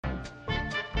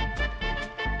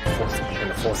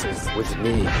Force is with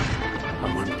me.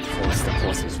 I'm one with the Force. The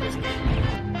Force is with me.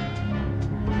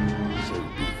 So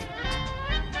be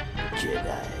it,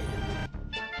 Jedi.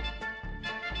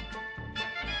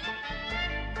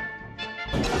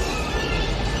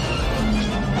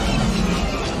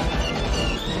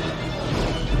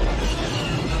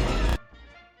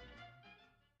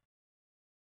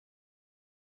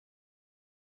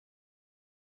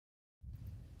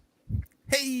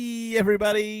 Hey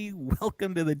everybody,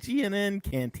 welcome to the GNN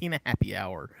Cantina Happy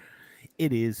Hour.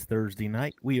 It is Thursday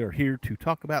night. We are here to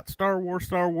talk about Star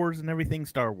Wars, and everything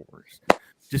Star Wars.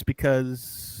 Just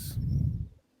because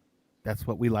that's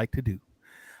what we like to do.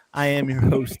 I am your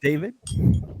host, David.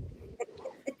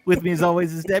 With me as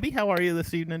always is Debbie. How are you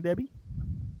this evening, Debbie?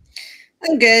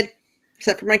 I'm good,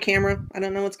 except for my camera. I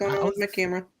don't know what's going on with my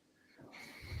camera.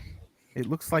 It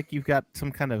looks like you've got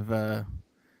some kind of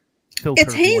filter.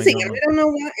 It's hazing. I don't know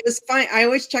why. It was fine. I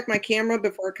always check my camera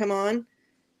before I come on,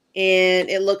 and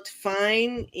it looked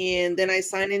fine. And then I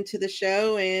signed into the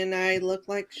show, and I look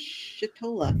like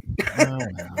shitola. Oh,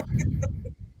 wow.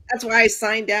 That's why I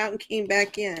signed out and came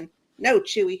back in. No,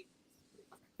 Chewy.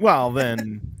 Well,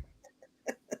 then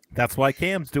that's why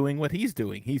Cam's doing what he's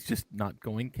doing. He's just not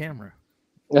going camera.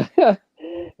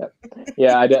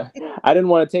 Yeah, I didn't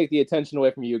want to take the attention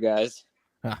away from you guys.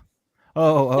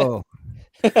 Oh.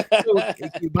 So,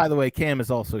 by the way, Cam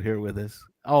is also here with us.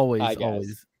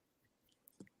 Always.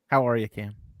 How are you,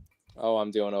 Cam? Oh, I'm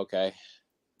doing okay.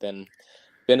 Been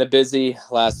a busy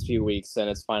last few weeks, and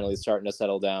it's finally starting to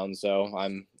settle down. So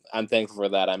I'm thankful for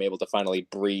that. I'm able to finally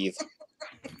breathe.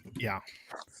 Yeah,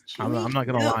 I'm not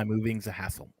gonna lie. Moving's a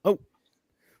hassle. Oh,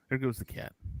 there goes the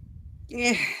cat.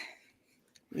 Yeah,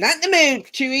 not in the mood,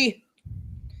 Chewy.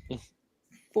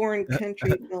 Foreign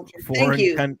country filter. Thank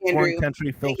you, foreign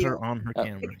country filter on her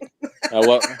camera.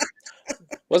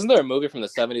 Wasn't there a movie from the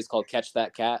 70s called Catch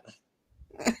That Cat?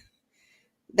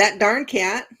 That darn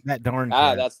cat. That darn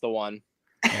cat. That's the one.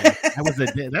 Yeah,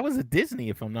 that was a Disney,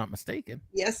 if I'm not mistaken.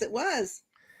 Yes, it was.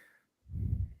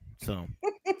 So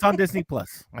it's on Disney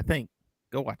Plus, I think.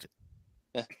 Go watch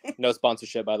it. No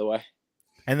sponsorship, by the way.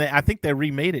 And I think they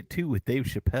remade it too with Dave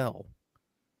Chappelle,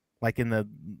 like in the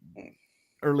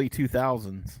early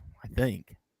 2000s, I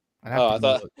think. I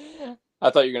thought you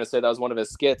were going to say that was one of his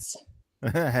skits.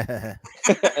 I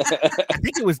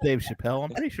think it was Dave Chappelle. I'm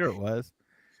pretty sure it was.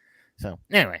 So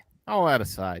anyway, all that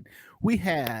aside, we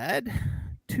had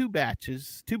two bad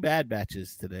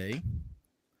batches today.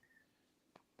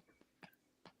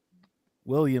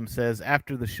 William says,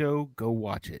 after the show, go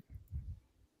watch it.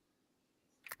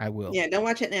 I will. Yeah, don't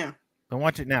watch it now. Don't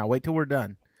watch it now. Wait till we're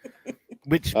done.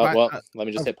 Which let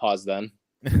me just hit pause then.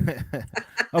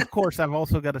 Of course, I've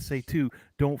also got to say too,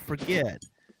 don't forget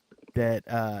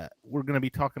that we're going to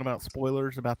be talking about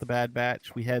spoilers about the Bad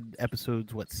Batch. We had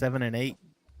episodes 7 and 8,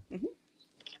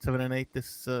 7 and 8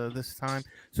 this time.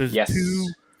 So there's yes.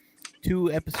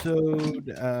 two episode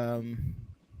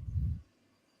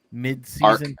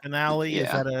mid-season finale.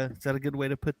 Yeah. Is that a good way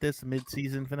to put this? A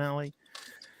mid-season finale.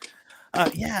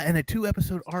 And a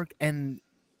 2-episode arc, and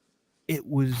it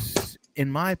was,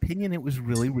 in my opinion, it was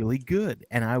really, really good.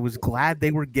 And I was glad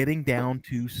they were getting down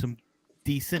to some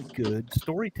decent, good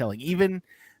storytelling. Even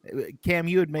Cam,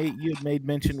 you had made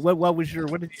mention. What did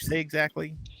you say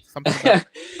exactly? Something about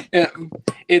yeah,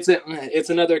 it's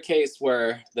another case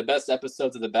where the best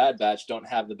episodes of the Bad Batch don't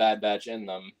have the Bad Batch in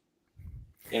them.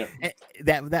 You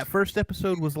know, that first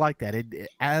episode was like that. It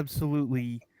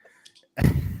absolutely.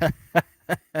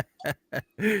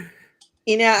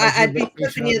 You know, I'd be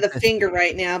flipping you the finger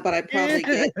right now, but I'd probably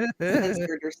get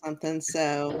censored or something.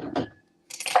 So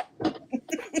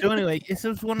anyway, this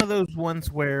is one of those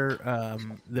ones where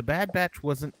the Bad Batch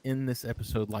wasn't in this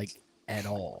episode at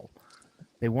all.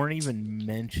 They weren't even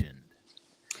mentioned,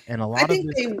 and I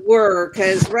think they were,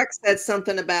 because Rex said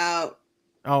something about.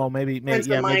 Oh, maybe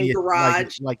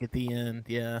garage, like at the end,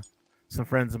 yeah, some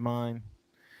friends of mine.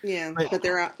 Yeah, but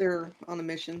they're on a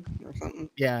mission or something.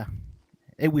 Yeah.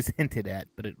 It was hinted at,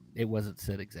 but it wasn't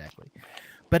said exactly.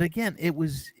 But again, it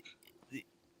was.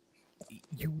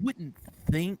 You wouldn't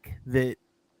think that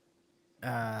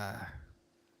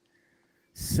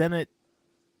Senate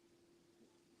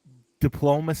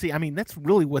diplomacy. I mean, that's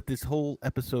really what this whole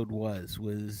episode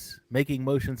was making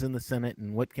motions in the Senate,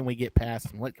 and what can we get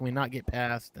passed, and what can we not get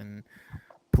passed, and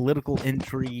political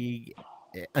intrigue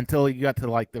until you got to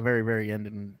the very, very end,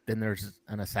 and then there's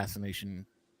an assassination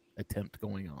attempt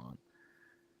going on.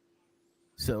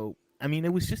 So, I mean,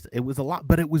 it was a lot,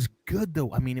 but it was good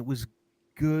though. I mean, it was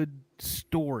good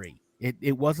story.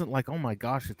 It wasn't like, oh my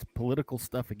gosh, it's political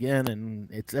stuff again, and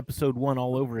it's episode 1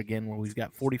 all over again, where we've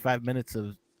got 45 minutes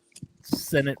of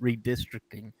Senate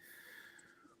redistricting.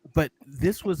 But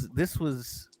this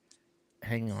was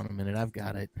hang on a minute, I've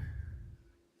got it.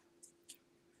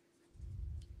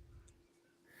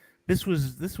 This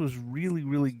was really,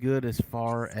 really good as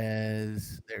far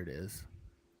as there it is.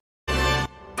 That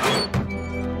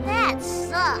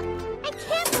sucked. I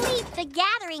can't believe the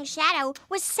Gathering Shadow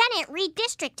was Senate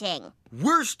redistricting.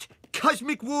 Worst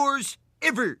Cosmic Wars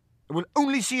ever. I will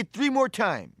only see it 3 more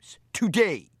times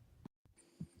today.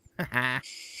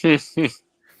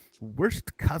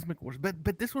 Worst Cosmic Wars,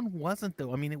 but this one wasn't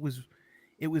though. I mean, it was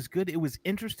good. It was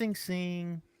interesting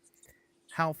seeing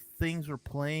how things are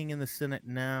playing in the Senate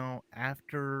now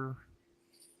after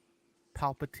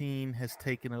Palpatine has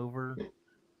taken over,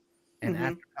 and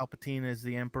after Palpatine is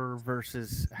the Emperor,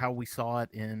 versus how we saw it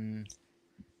in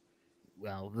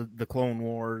the Clone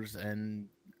Wars and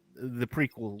the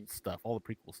prequel stuff, all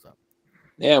the prequel stuff.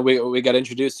 Yeah, we got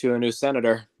introduced to a new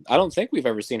senator. I don't think we've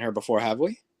ever seen her before, have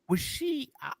we? Was she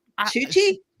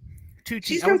Chuchi? Chuchi?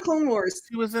 She's from Clone Wars.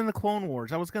 She was in the Clone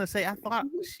Wars. I was going to say, I thought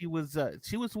she was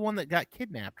the one that got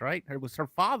kidnapped, right? It was her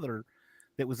father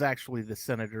that was actually the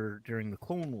senator during the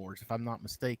Clone Wars, if I'm not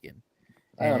mistaken.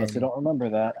 I honestly don't remember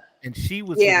that. And she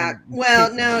was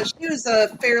no, she was a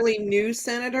fairly new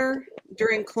senator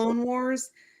during Clone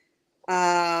Wars.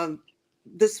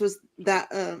 This was that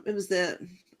it was I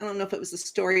don't know if it was a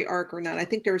story arc or not. I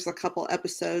think there was a couple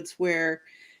episodes where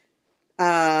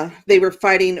they were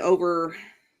fighting over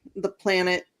the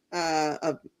planet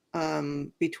of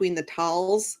between the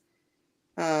Tals.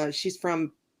 She's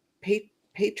from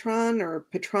Patron or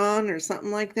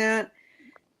something like that.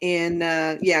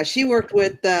 And she worked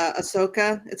with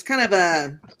Ahsoka. It's kind of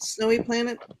a snowy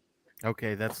planet.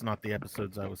 Okay, that's not the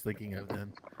episodes I was thinking of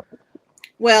then.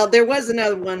 Well, there was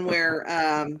another one where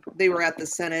they were at the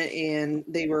Senate and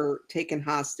they were taken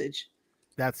hostage.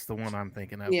 That's the one I'm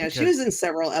thinking of. Yeah, she was in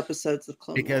several episodes of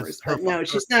Clone Wars. But no,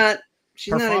 she's not.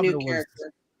 She's not a new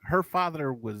character. Her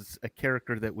father was a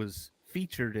character that was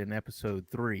featured in Episode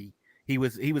 3. He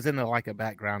was in a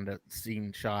background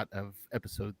scene shot of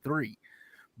Episode 3.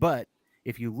 But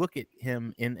if you look at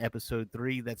him in Episode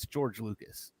 3, that's George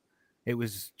Lucas. It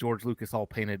was George Lucas all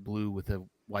painted blue with a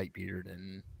white beard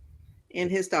and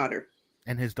his daughter.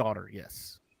 And his daughter,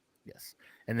 yes.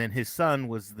 And then his son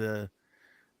was the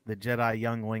Jedi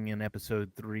youngling in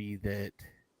Episode 3 that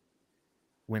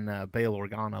when Bail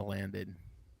Organa landed.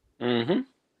 Mm-hmm.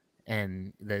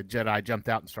 And the Jedi jumped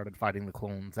out and started fighting the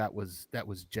clones. That was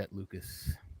Jet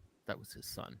Lucas. That was his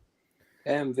son.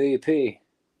 MVP.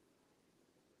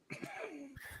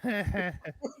 I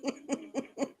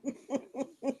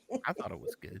thought it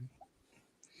was good.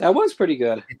 That was pretty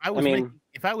good.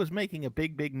 If I was making a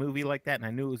big movie like that, and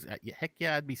I knew it was, heck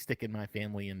yeah, I'd be sticking my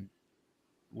family in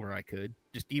where I could.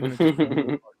 Just even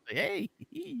say, hey,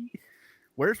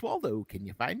 where's Waldo? Can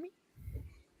you find me?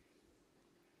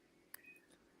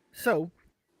 So,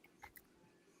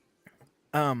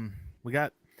 we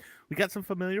got some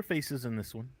familiar faces in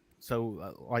this one.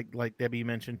 So, like Debbie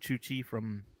mentioned, Chuchi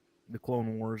from the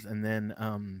Clone Wars, and then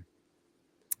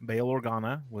Bail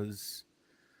Organa was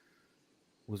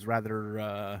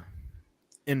rather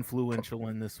influential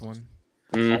in this one.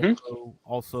 Mm-hmm.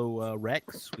 Also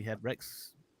Rex. We had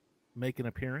Rex make an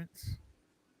appearance.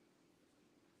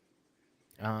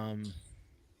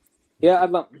 Yeah,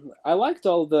 I liked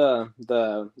all the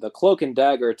cloak and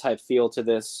dagger type feel to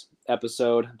this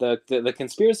episode. The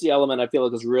conspiracy element I feel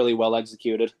like was really well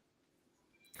executed.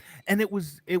 And it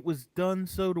was done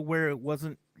so to where it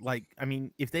wasn't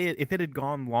if it had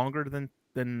gone longer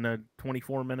than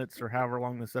 24 minutes or however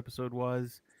long this episode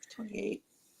was, 28,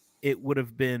 it would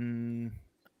have been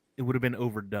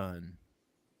overdone.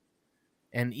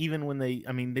 And even when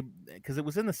because it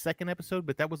was in the second episode,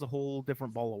 but that was a whole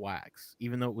different ball of wax.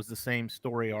 Even though it was the same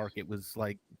story arc, it was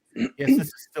like, yes, this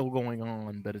is still going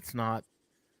on, but it's not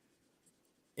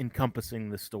encompassing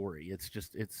the story. It's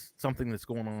something that's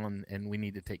going on, and we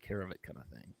need to take care of it, kind of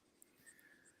thing.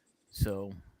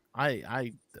 So,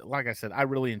 I like I said, I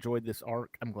really enjoyed this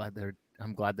arc. I'm glad they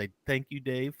thank you,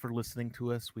 Dave, for listening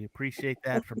to us. We appreciate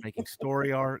that, for making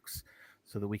story arcs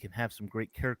so that we can have some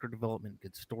great character development,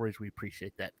 good stories. We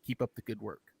appreciate that. Keep up the good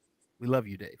work. We love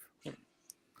you, Dave.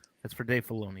 That's for Dave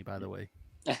Filoni, by the way.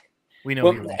 We know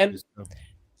he watches,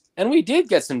 and we did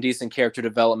get some decent character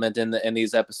development in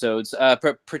these episodes,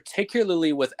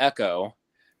 particularly with Echo.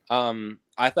 I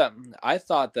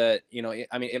thought that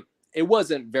it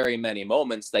wasn't very many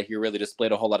moments that he really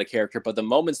displayed a whole lot of character, but the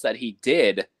moments that he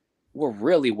did were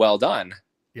really well done.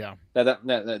 Yeah,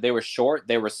 that they were short,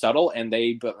 they were subtle, and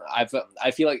I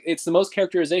feel like it's the most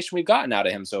characterization we've gotten out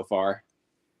of him so far.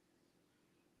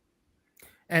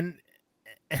 And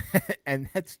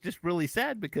that's just really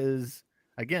sad because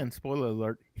again, spoiler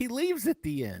alert, he leaves at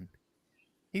the end.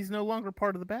 He's no longer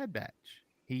part of the Bad Batch.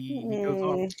 He goes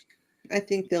off. I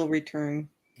think they'll return.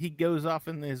 He goes off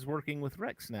and is working with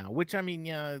Rex now, which I mean,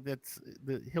 yeah,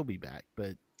 he'll be back.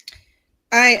 But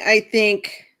I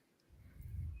think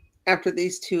after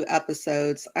these 2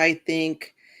 episodes, I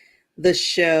think the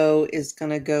show is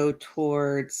going to go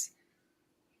towards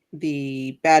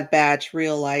the Bad Batch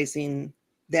realizing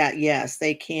that, yes,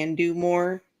 they can do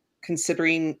more,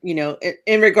 considering,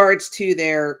 in regards to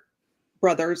their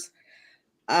brothers.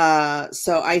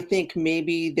 So I think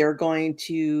maybe they're going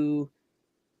to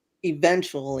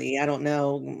eventually, I don't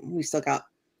know, we still got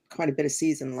quite a bit of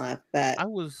season left, but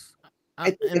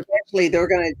I think eventually they're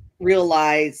going to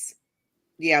realize,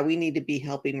 yeah, we need to be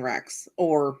helping Rex,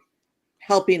 or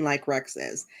helping like Rex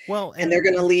is. Well, and they're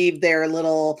going to leave their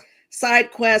little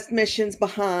side quest missions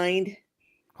behind,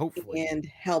 hopefully, and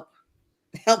help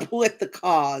with the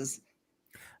cause.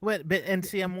 But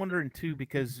see, I'm wondering too,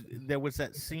 because there was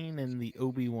that scene in the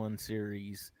Obi-Wan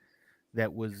series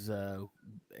that was,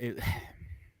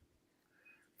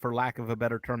 for lack of a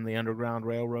better term, the Underground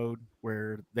Railroad,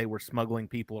 where they were smuggling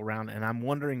people around, and I'm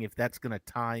wondering if that's going to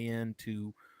tie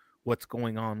into what's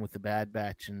going on with the Bad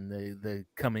Batch and the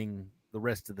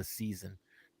rest of the season,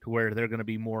 to where they're going to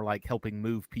be more like helping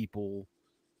move people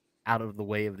out of the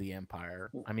way of the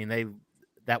Empire. I mean,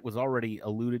 that was already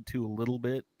alluded to a little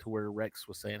bit, to where Rex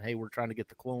was saying, hey, we're trying to get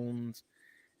the clones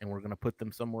and we're going to put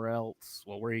them somewhere else.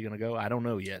 Well, where are you going to go? I don't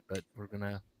know yet, but we're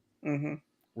going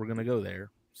to go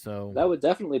there. So that would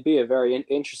definitely be a very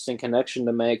interesting connection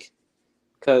to make,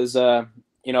 because I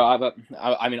mean,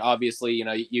 obviously,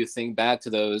 you think back to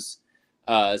those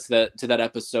to that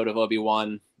episode of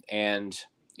Obi-Wan, and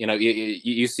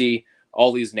you see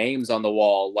all these names on the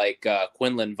wall, like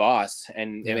Quinlan Vos,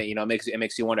 and it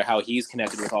makes you wonder how he's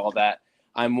connected with all of that.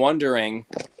 I'm wondering,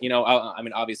 I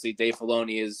mean, obviously Dave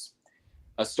Filoni is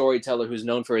a storyteller who's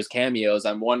known for his cameos.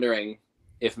 I'm wondering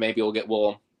if maybe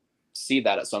we'll see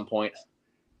that at some point.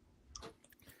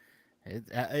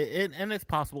 And it's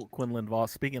possible Quinlan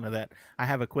Vos. Speaking of that, I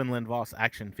have a Quinlan Vos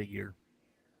action figure.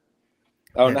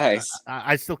 Oh, nice.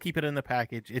 I still keep it in the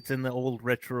package. It's in the old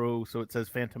retro, so it says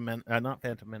not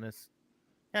Phantom Menace.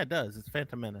 Yeah, it does. It's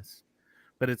Phantom Menace.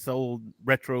 But it's old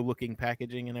retro-looking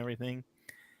packaging and everything.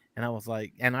 And I was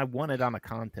like, and I won it on a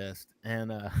contest.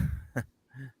 And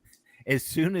as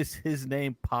soon as his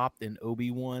name popped in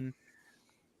Obi-Wan,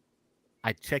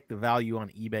 I checked the value on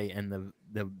eBay, and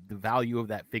the value of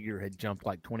that figure had jumped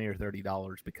like $20 or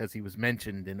 $30 because he was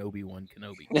mentioned in Obi-Wan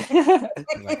Kenobi.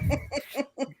 Like,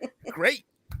 great,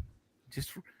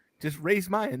 just raise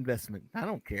my investment. I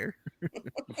don't care.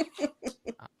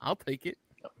 I'll take it.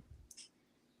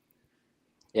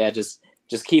 Yeah, just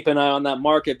keep an eye on that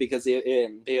market, because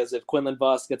if Quinlan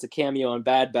Vos gets a cameo on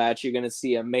Bad Batch, you're going to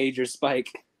see a major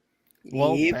spike.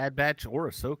 Well, Bad Batch or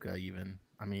Ahsoka, even.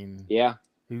 I mean, yeah.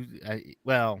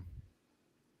 Well,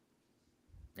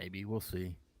 maybe we'll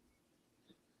see.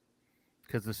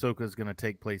 Because Ahsoka is going to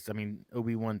take place. I mean,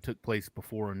 Obi-Wan took place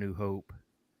before A New Hope,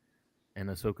 and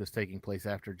Ahsoka's taking place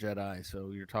after Jedi.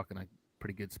 So you're talking a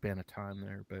pretty good span of time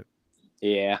there. But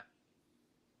yeah,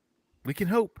 we can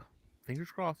hope.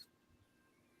 Fingers crossed.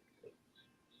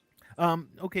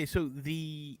 Okay, so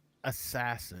the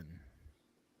assassin.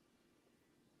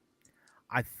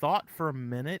 I thought for a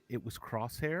minute it was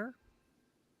Crosshair.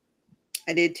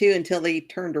 I did too, until they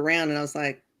turned around, and I was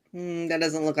like, that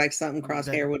doesn't look like something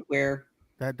Crosshair would wear.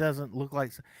 That doesn't look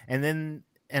like. And then,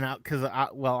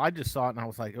 I just saw it and I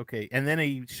was like, okay. And then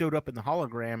he showed up in the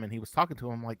hologram and he was talking to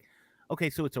him. I'm like,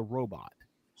 okay, so it's a robot.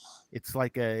 It's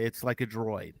like a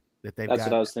droid that they've That's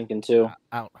got what I was thinking too.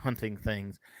 Out hunting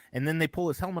things. And then they pull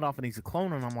his helmet off and he's a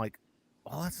clone. And I'm like,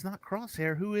 oh, that's not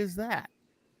Crosshair. Who is that?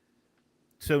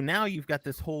 So now you've got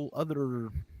this whole other,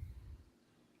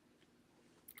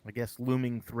 I guess,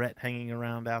 looming threat hanging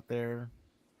around out there.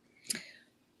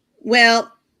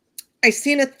 Well, I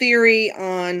seen a theory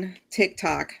on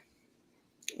TikTok,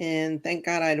 and thank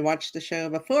God I'd watched the show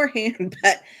beforehand,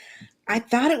 but I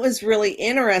thought it was really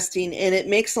interesting, and it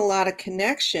makes a lot of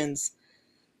connections.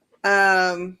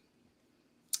 When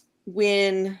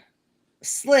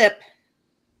Slip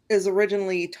is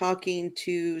originally talking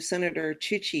to Senator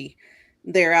Chuchi,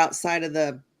 they're outside of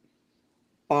the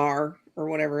bar or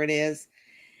whatever it is,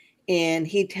 and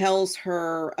he tells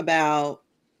her about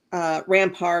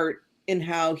Rampart and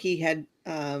how he had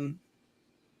that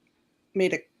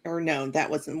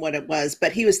wasn't what it was,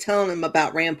 but he was telling him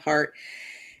about Rampart,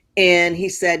 and he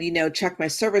said, check my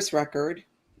service record,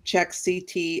 check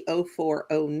CT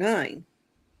 0409.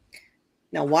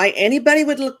 Now, why anybody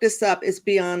would look this up is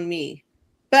beyond me,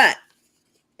 but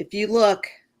if you look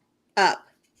up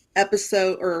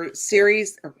episode or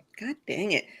series, or God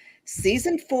dang it,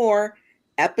 season 4,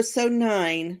 episode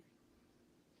 9.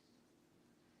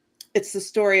 It's the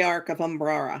story arc of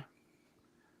Umbrella,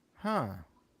 Huh.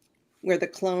 where the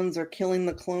clones are killing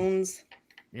the clones.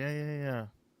 Yeah.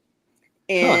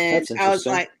 And that's I was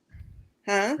interesting. like,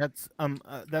 huh?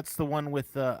 That's the one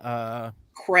with Krell.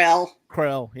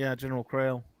 Krell. Yeah, General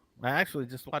Krell. I actually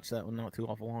just watched that one not too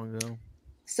awful long ago.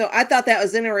 So I thought that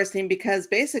was interesting because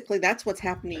basically that's what's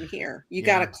happening here. You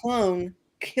got a Yeah. clone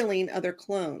killing other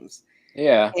clones.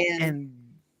 Yeah. And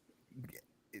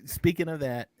Speaking of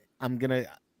that,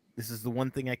 this is the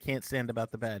one thing I can't stand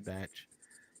about the Bad Batch.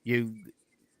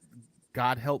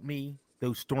 God help me,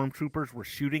 those stormtroopers were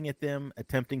shooting at them,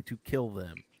 attempting to kill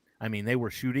them. I mean, they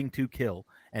were shooting to kill,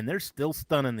 and they're still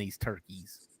stunning these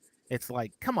turkeys. It's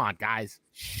like, come on, guys,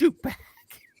 shoot back.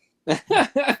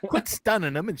 Quit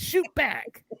stunning them and shoot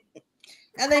back.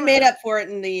 and they made up for it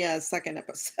in the second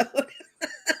episode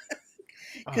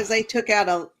because they took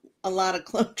out a lot of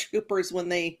clone troopers when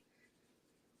they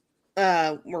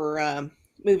were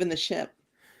moving the ship.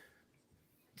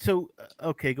 So,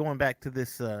 okay, going back to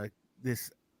this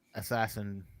this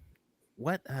assassin,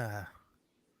 what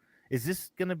is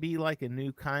this gonna be like a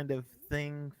new kind of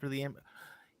thing for the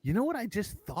you know what I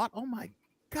just thought? Oh my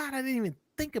god, I didn't even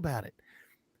think about it.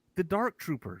 The Dark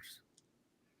Troopers.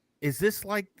 Is this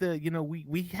like the,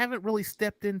 we haven't really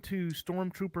stepped into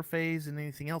Stormtrooper phase and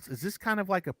anything else. Is this kind of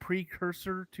like a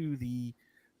precursor to the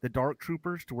Dark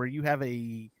Troopers, to where you have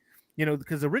a,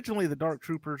 because originally the Dark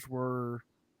Troopers were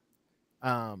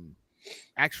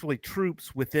actually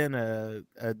troops within a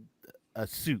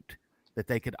suit that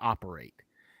they could operate.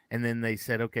 And then they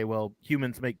said, okay, well,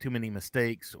 humans make too many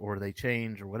mistakes or they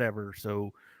change or whatever,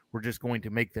 so we're just going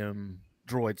to make them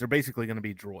droids. They're basically going to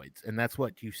be droids. And that's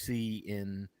what you see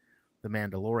in The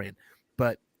Mandalorian.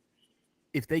 But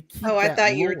if they keep I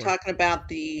thought you were lore, talking about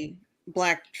the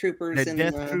black troopers the in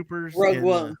Death Troopers Rogue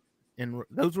One. and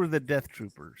those were the Death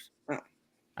Troopers. Oh.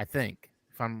 I think.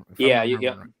 If I'm Yeah,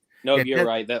 remembering right. No, Yeah, you're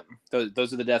right.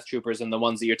 Those are the Death Troopers, and the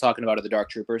ones that you're talking about are the Dark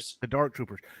Troopers. The Dark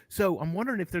Troopers. So I'm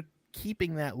wondering if they're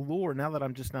keeping that lore, now that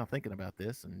I'm just now thinking about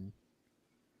this and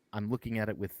I'm looking at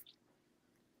it with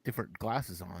different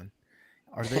glasses on.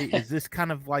 Is this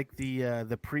kind of like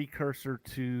the precursor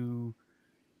to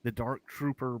the Dark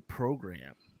Trooper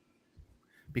program?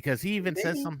 Because he even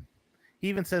says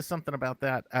something about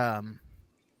that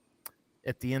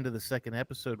at the end of the second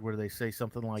episode, where they say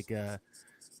something like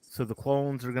so the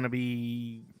clones are going to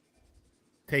be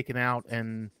taken out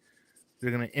and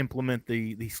they're going to implement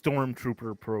the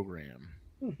Stormtrooper program.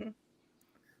 Mm-hmm.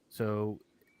 So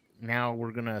now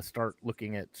we're going to start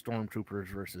looking at Stormtroopers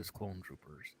versus Clone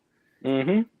Troopers.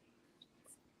 Mm-hmm.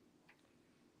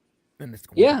 And it's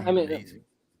going to be amazing.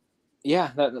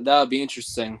 Yeah, that would be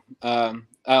interesting.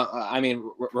 I mean,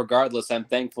 regardless, I'm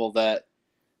thankful that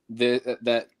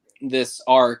that this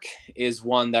arc is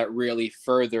one that really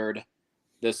furthered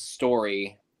the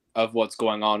story of what's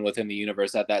going on within the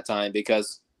universe at that time,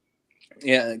 because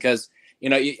back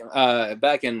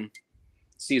in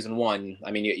season 1,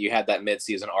 I mean, you had that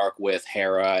mid-season arc with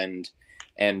Hera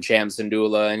and Cham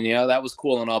Syndulla, and that was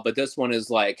cool and all, but this one is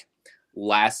like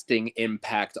lasting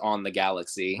impact on the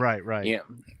galaxy, right?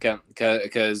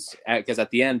 Because at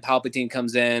the end, Palpatine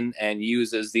comes in and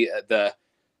uses the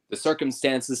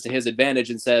circumstances to his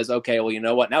advantage and says, okay, well, you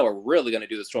know what, now we're really going to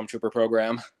do the Stormtrooper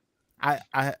program.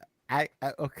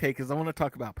 Okay, because I want to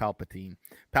talk about Palpatine.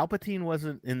 Palpatine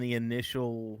wasn't in the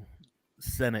initial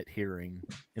Senate hearing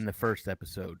in the first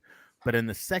episode, but in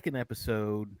the second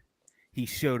episode he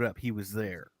showed up. He was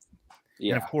there.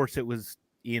 And of course it was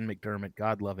Ian McDermott,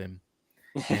 God love him.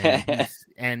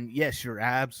 And yes, you're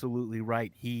absolutely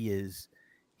right. He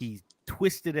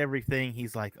twisted everything.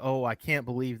 He's like, oh, I can't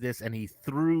believe this, and he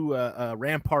threw a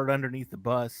Rampart underneath the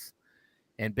bus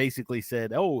and basically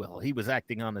said, oh, well, he was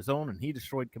acting on his own and he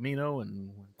destroyed Camino,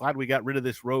 and glad we got rid of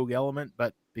this rogue element,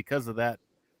 but because of that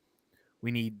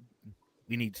we need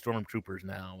stormtroopers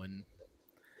now. And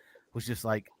it was just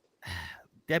like,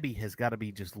 Debbie has got to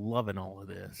be just loving all of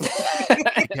this,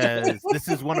 because this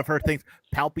is one of her things.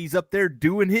 Palpy's up there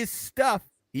doing his stuff.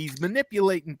 He's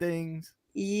manipulating things.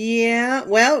 Yeah,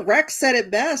 well, Rex said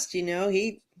it best.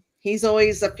 He's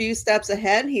always a few steps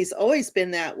ahead. He's always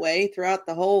been that way throughout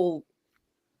the whole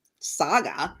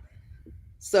saga.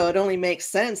 So it only makes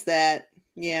sense that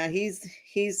he's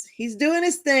doing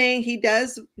his thing.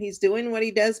 He's doing what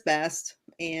he does best.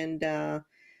 And I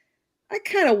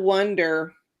kind of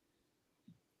wonder,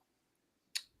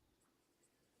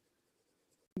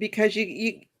 because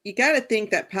you got to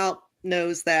think that Palp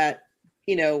knows that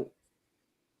they're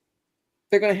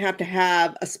going to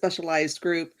have a specialized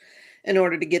group in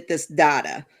order to get this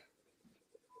data.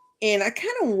 And I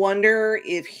kind of wonder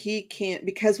if he can't,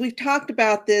 because we've talked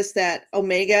about this, that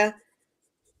Omega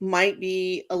might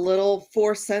be a little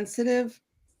force sensitive.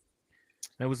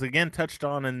 It was again touched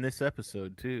on in this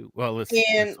episode too. Well,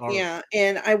 And yeah,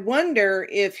 and I wonder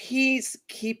if he's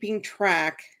keeping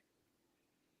track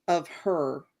of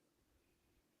her,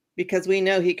 because we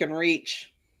know he can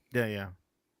reach yeah.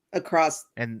 across.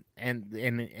 And in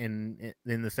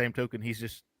the same token, he's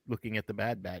just looking at the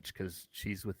Bad Batch because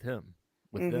she's with him.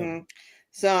 Them.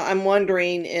 So I'm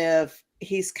wondering if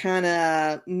he's kind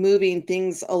of moving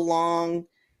things along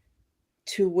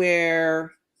to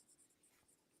where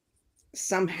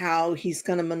somehow he's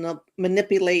going to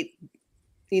manipulate,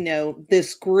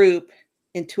 this group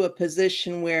into a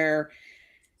position where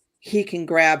he can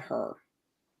grab her.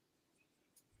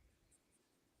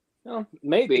 Well,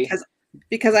 maybe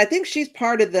because I think she's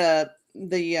part of the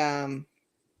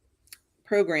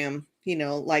program.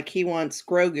 Like he wants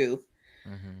Grogu.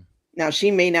 Mm-hmm. Now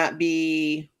she may not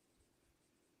be,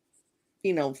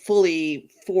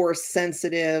 fully force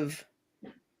sensitive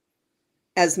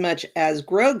as much as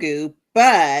Grogu,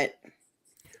 but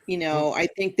I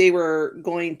think they were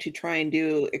going to try and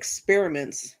do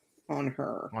experiments on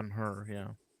her. Yeah.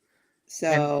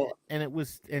 So and it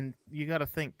was, and you got to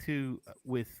think too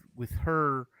with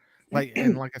her, like,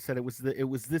 and like I said, it was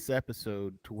this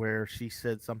episode to where she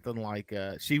said something like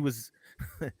she was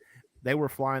they were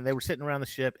sitting around the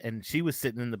ship and she was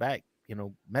sitting in the back,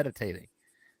 meditating.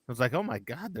 I was like, oh my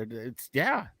God, it's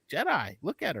Jedi.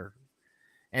 Look at her.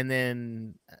 And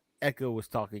then Echo was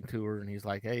talking to her and he's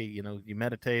like, hey, you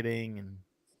meditating, and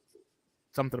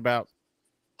something about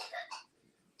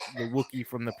the Wookiee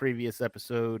from the previous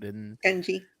episode and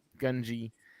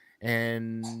Gunji.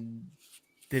 And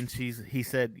then he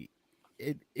said,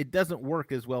 it doesn't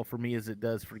work as well for me as it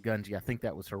does for Gunji. I think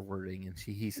that was her wording. And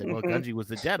he said, well, Gunji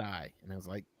was a Jedi. And I was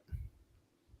like,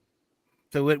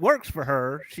 so it works for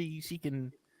her. She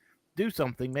can do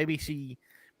something. Maybe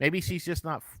she's just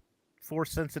not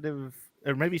force sensitive,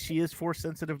 or maybe she is force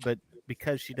sensitive, but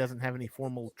because she doesn't have any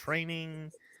formal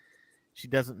training, she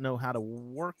doesn't know how to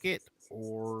work it,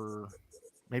 or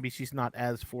maybe she's not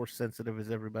as force sensitive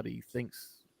as everybody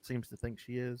seems to think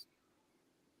she is.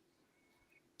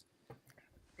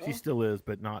 She still is,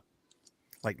 but not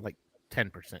like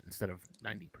 10% instead of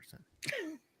 90%.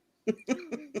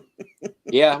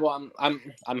 Yeah, well,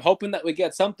 I'm hoping that we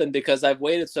get something, because I've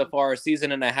waited so far a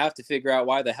season and a half to figure out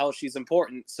why the hell she's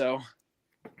important. So,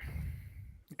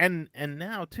 and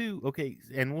now too, okay,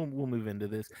 and we'll move into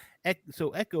this.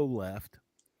 So Echo left,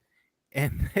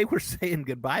 and they were saying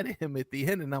goodbye to him at the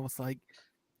end, and I was like,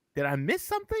 did I miss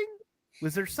something?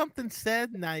 Was there something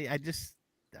said, and I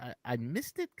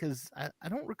missed it, because I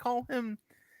don't recall him.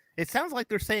 It sounds like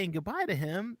they're saying goodbye to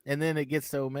him, and then it gets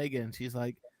to Omega, and she's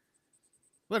like,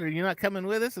 what, are you not coming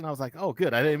with us? And I was like, oh,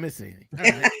 good, I didn't miss anything.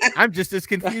 Right. I'm just as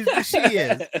confused as she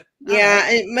is. Yeah,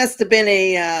 right. It must have been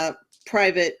a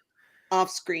private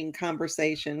off-screen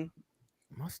conversation.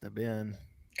 Must have been.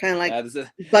 Kind of like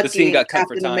the scene got cut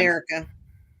for Captain time. America.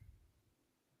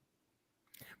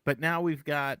 But now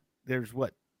there's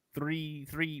what,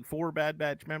 4 Bad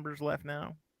Batch members left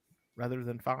now, rather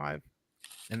than 5,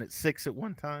 and it's 6 at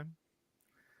one time.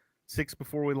 6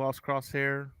 before we lost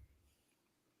Crosshair,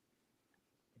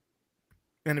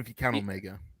 and if you count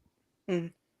Omega.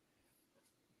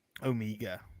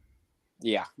 Omega.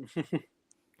 Yeah.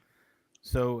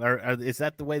 So is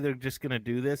that the way they're just going to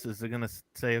do this? Is they're going to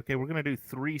say, okay, we're going to do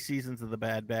 3 seasons of the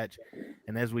Bad Batch,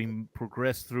 and as we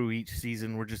progress through each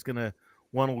season, we're just going to,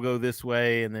 one will go this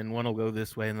way, and then one will go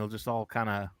this way, and they'll just all kind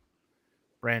of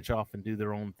branch off and do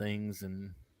their own things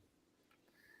and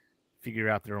figure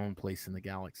out their own place in the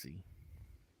galaxy.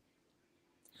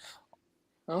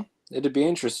 Well, it'd be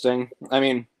interesting. I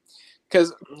mean,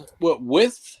 because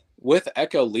with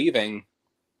Echo leaving,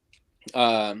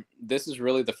 this is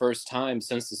really the first time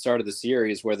since the start of the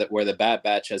series where the Bad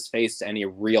Batch has faced any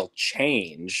real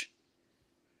change.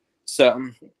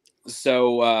 So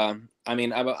I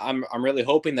mean, I'm really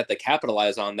hoping that they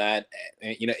capitalize on that,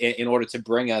 in order to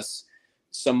bring us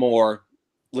some more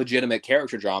legitimate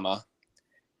character drama.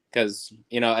 Because,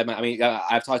 I mean,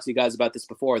 I've talked to you guys about this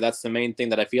before. That's the main thing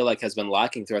that I feel like has been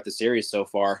lacking throughout the series so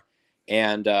far.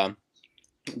 And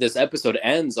this episode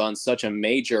ends on such a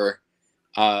major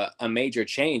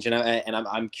change. And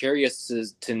I'm curious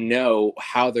to know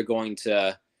how they're going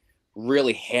to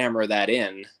really hammer that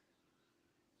in.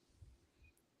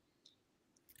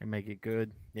 And make it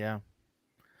good. Yeah.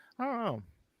 I don't know.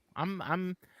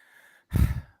 I'm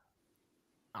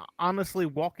honestly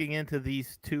walking into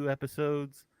these 2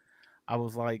 episodes, I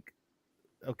was like,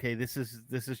 okay, this is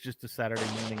just a Saturday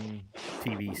morning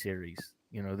TV series.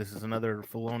 You know, this is another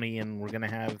Filoni, and we're gonna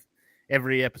have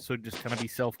every episode just kind of be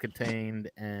self-contained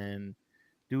and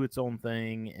do its own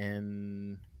thing,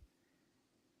 and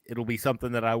it'll be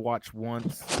something that I watch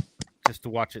once just to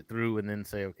watch it through and then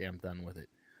say, okay, I'm done with it.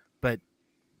 But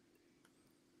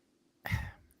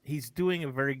he's doing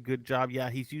a very good job. Yeah,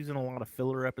 he's using a lot of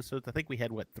filler episodes. I think we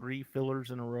had 3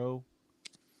 fillers in a row.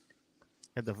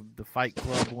 Had the Fight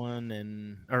Club one,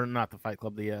 and or not the Fight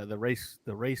Club, the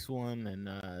race one, and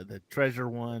the treasure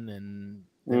one, and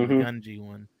then the Gunji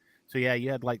one. So yeah, you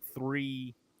had like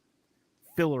 3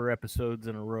 filler episodes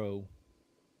in a row.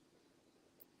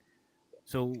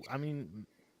 So I mean,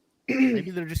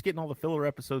 maybe they're just getting all the filler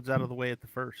episodes out of the way at the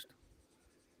first.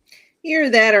 Either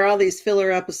that, or all these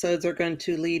filler episodes are going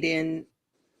to lead in.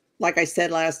 Like I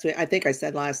said last week, I think I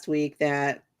said last week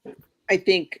that I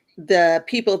think the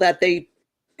people that they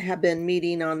have been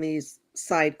meeting on these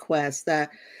side quests,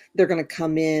 that they're going to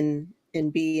come in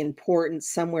and be important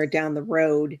somewhere down the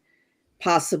road,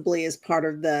 possibly as part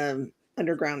of the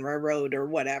Underground Railroad or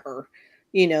whatever.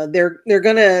 You know, they're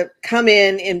going to come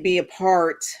in and be a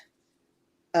part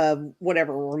of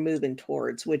whatever we're moving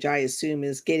towards, which I assume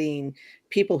is getting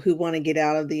people who want to get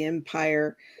out of the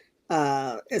Empire,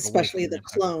 especially the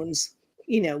clones,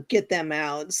 you know, get them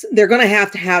out. They're going to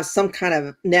have some kind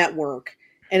of network,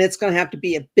 and it's going to have to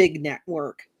be a big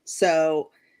network.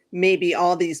 So maybe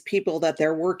all these people that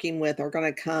they're working with are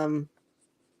going to come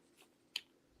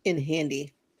in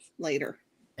handy later.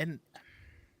 And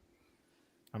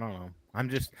I don't know. I'm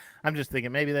just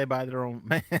thinking maybe they buy their own.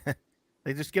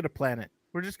 They just get a planet.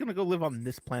 We're just gonna go live on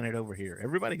this planet over here.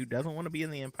 Everybody who doesn't want to be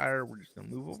in the Empire, we're just gonna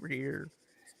move over here,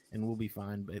 and we'll be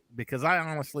fine. But because I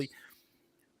honestly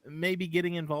maybe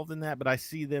getting involved in that, but I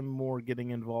see them more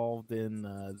getting involved in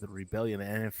the rebellion.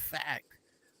 And in fact,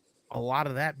 a lot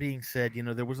of that being said, you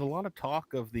know, there was a lot of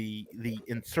talk of the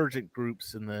insurgent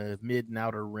groups in the mid and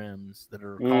outer rims that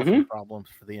are causing problems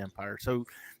for the Empire. So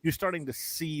you're starting to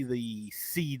see the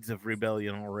seeds of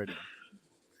rebellion already.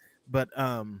 But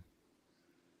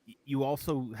you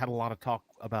also had a lot of talk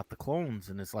about the clones,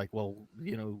 and it's like, well,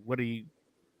 you know,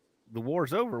 the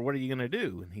war's over. What are you going to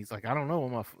do? And he's like, I don't know.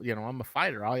 I'm a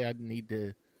fighter.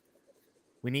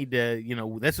 We need to, you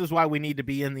know, this is why we need to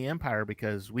be in the Empire,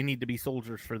 because we need to be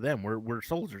soldiers for them. We're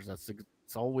soldiers. That's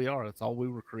all we are. That's all we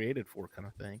were created for, kind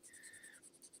of thing.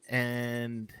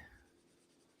 And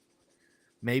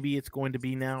maybe it's going to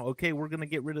be now, okay, we're going to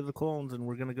get rid of the clones, and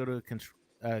we're going to go to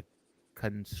a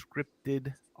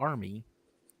conscripted army.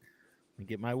 Let me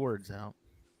get my words out.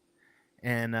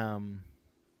 And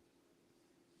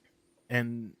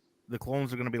the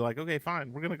clones are going to be like, okay,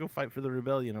 fine, we're going to go fight for the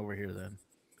rebellion over here then.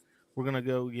 We're going to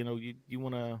go, you know, you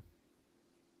want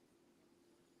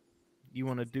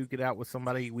to duke it out with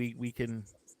somebody, we can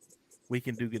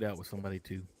duke it out with somebody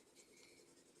too.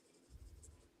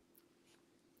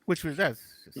 That's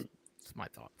my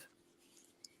thought.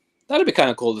 That'd be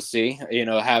kind of cool to see, you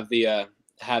know, have the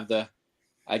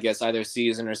I guess either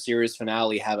season or series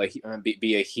finale have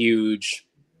be a huge,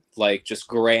 like, just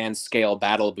grand scale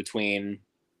battle between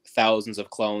thousands of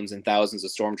clones and thousands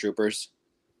of stormtroopers.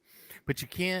 But you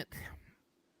can't.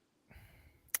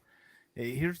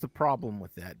 Here's the problem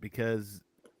with that, because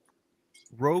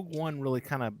Rogue One really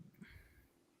kind of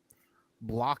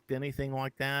blocked anything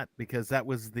like that, because that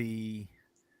was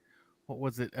what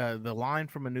was it? The line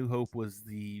from A New Hope was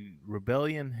the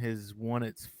rebellion has won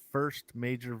its first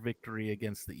major victory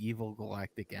against the evil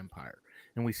Galactic Empire.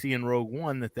 And we see in Rogue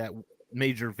One that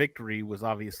major victory was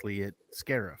obviously at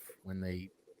Scarif when they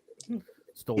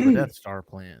stole the Death Star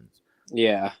plans.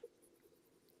 Yeah.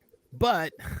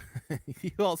 But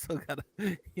you also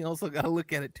gotta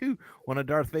look at it too. One of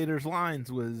Darth Vader's lines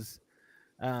was,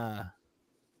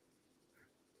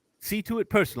 "See to it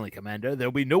personally, Commander.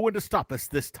 There'll be no one to stop us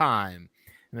this time."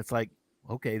 And it's like,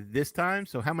 okay, this time.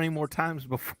 So how many more times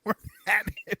before that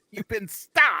have you been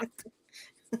stopped?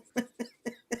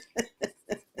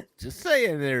 Just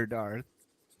saying, there, Darth.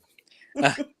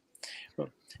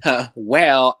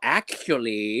 Well,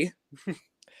 actually,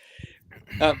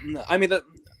 I mean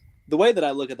the way that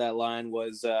I look at that line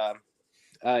was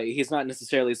he's not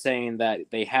necessarily saying that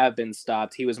they have been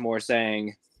stopped. He was more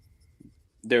saying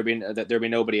there'd be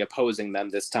nobody opposing them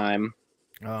this time.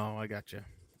 Oh, I gotcha.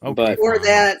 Okay, or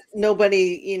that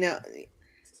nobody, you know,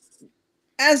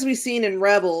 as we've seen in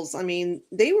Rebels, I mean,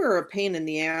 they were a pain in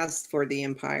the ass for the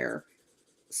Empire.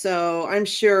 So I'm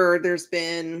sure there's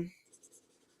been,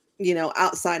 you know,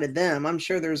 outside of them, I'm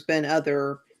sure there's been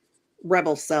other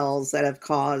rebel cells that have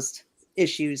caused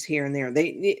issues here and there.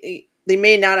 They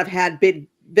may not have had big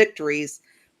victories,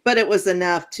 but it was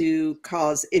enough to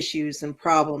cause issues and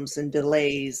problems and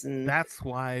delays. And That's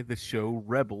why the show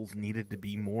Rebels needed to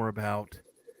be more about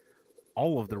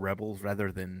all of the rebels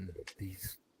rather than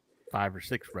these 5 or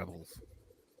 6 rebels.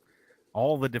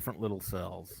 All the different little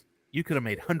cells. You could have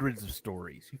made hundreds of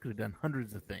stories. You could have done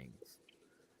hundreds of things.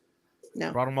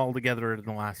 no, Brought them all together in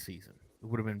the last season. It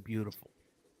would have been beautiful.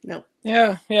 no.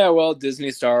 Yeah. Well,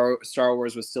 Disney Star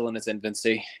Wars was still in its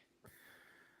infancy.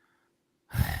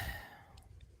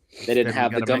 They didn't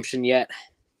have the gumption yet.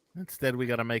 Instead, we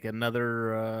got to make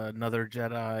another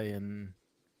Jedi and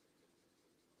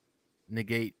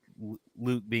negate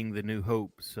Luke being the New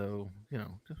Hope. So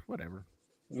just whatever.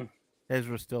 Mm.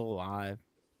 Ezra's still alive.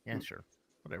 Yeah, sure,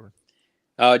 whatever.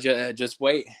 Just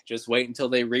wait until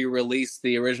they re-release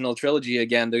the original trilogy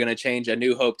again. They're gonna change A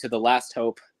New Hope to The Last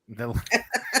Hope.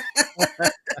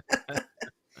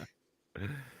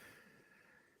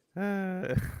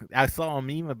 I saw a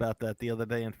meme about that the other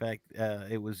day. In fact,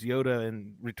 it was Yoda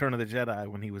in Return of the Jedi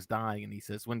when he was dying, and he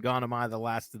says, "When gone am I, the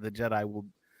last of the Jedi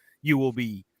you will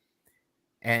be."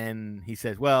 And he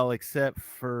says, "Well, except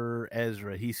for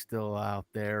Ezra, he's still out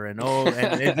there." And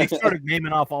and they started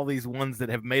naming off all these ones that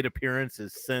have made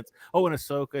appearances since. Oh, and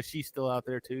Ahsoka, she's still out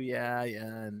there too. Yeah.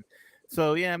 And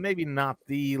so yeah, maybe not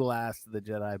the last of the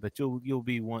Jedi, but you'll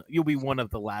be one. You'll be one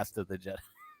of the last of the Jedi.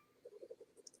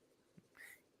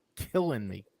 Killing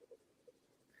me.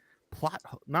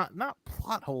 Not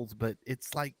plot holes, but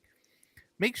it's like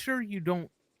make sure you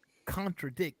don't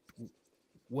contradict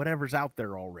whatever's out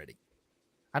there already.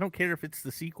 I don't care if it's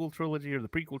the sequel trilogy or the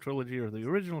prequel trilogy or the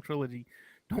original trilogy.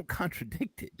 Don't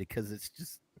contradict it because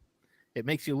it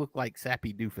makes you look like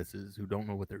sappy doofuses who don't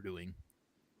know what they're doing.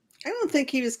 I don't think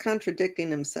he was contradicting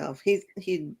himself.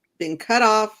 He'd been cut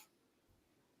off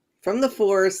from the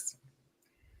Force,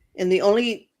 and the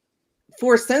only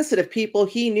Force sensitive people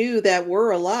he knew that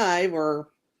were alive or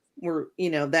were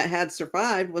that had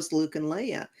survived was Luke and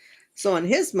Leia. So in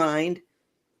his mind,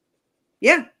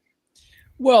 yeah.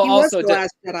 Well, he also was the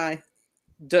last Jedi.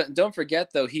 Don't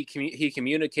forget though he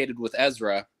communicated with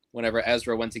Ezra whenever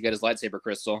Ezra went to get his lightsaber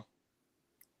crystal.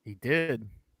 He did.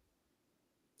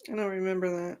 I don't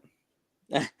remember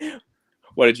that.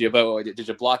 What did you vote? Did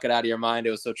you block it out of your mind?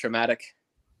 It was so traumatic.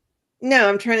 No,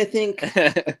 I'm trying to think.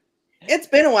 It's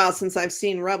been a while since I've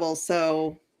seen Rebels,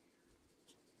 so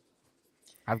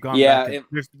I've gone back.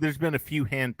 There's been a few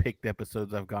hand-picked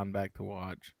episodes I've gone back to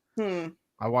watch.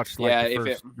 I watched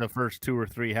the first 2 or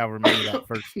 3, however many that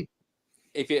first.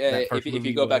 If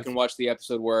you go back and watch the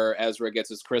episode where Ezra gets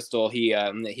his crystal,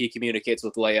 he communicates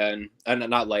with Leia and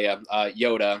not Leia,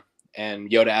 Yoda, and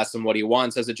Yoda asks him what he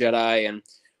wants as a Jedi, and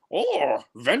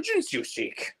vengeance you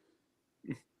seek.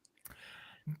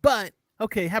 But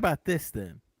okay, how about this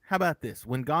then? How about this?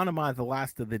 When gone am I, the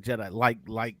last of the Jedi?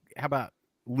 Like, how about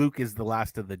Luke is the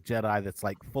last of the Jedi that's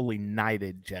like fully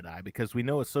knighted Jedi? Because we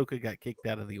know Ahsoka got kicked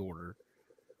out of the Order.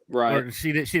 Right. Or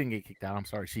she didn't get kicked out. I'm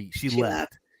sorry. She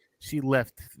left. She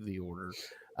left the Order.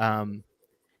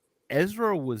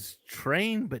 Ezra was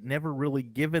trained but never really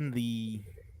given the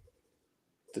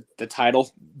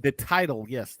title. The title,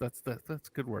 yes, that's a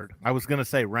good word. I was gonna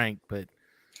say rank, but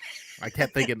I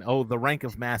kept thinking, the rank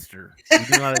of master.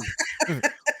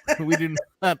 We do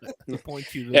not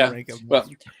appoint you to the rank of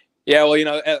master.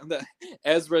 Well,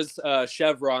 Ezra's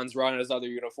chevrons were on his other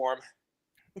uniform.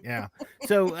 Yeah.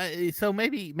 So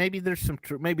maybe there's some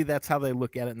maybe that's how they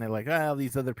look at it, and they're like,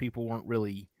 these other people weren't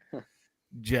really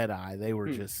Jedi. They were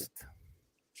just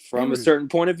from a certain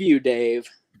point of view, Dave.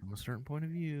 From a certain point of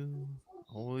view.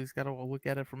 Always got to look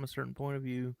at it from a certain point of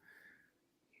view.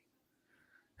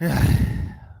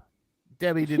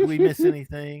 Debbie, did we miss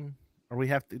anything? Or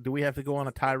do we have to go on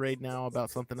a tirade now about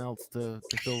something else to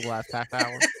fill the last half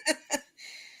hour?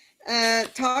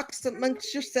 Talk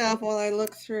amongst yourself while I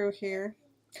look through here.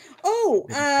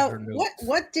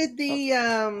 What did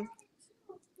the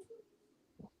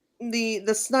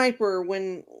sniper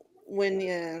when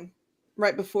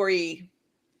right before he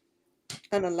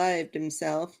unalived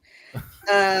himself?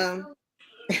 That's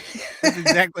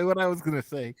exactly what I was gonna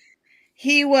say.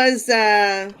 He was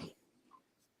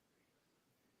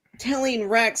telling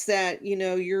Rex that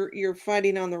you're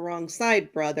fighting on the wrong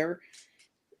side, brother.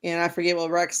 And I forget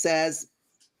what Rex says,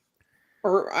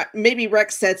 or maybe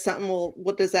Rex said something. Well,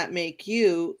 what does that make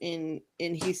you? And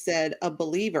he said, a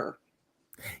believer.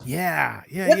 Yeah.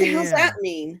 What the hell's that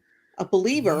mean? A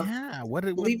believer? Yeah.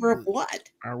 Believer of what?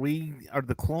 Are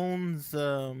the clones?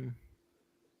 I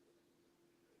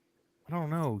don't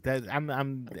know.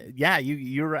 That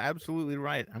you're absolutely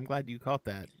right. I'm glad you caught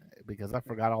that because I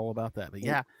forgot all about that. But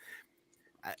yeah,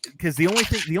 because the only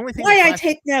thing. Why I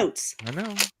take notes? I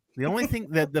know. The only thing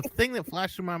the thing that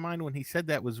flashed through my mind when he said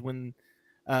that was when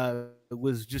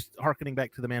was just harkening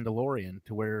back to the Mandalorian,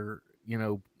 to where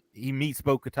he meets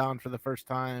Bo-Katan for the first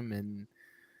time, and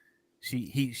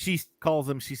she calls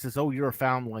him. She says, "Oh, you're a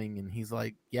foundling," and he's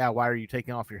like, "Yeah, why are you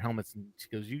taking off your helmets?" And she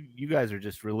goes, "You guys are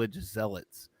just religious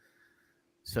zealots."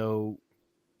 So,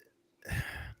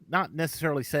 not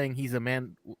necessarily saying he's a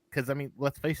man, because I mean,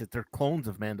 let's face it, they're clones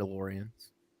of Mandalorians,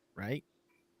 right?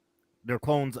 They're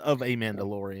clones of a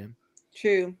Mandalorian.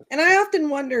 True. And I often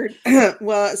wondered,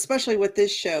 well, especially with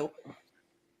this show,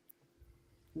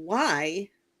 why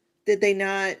did they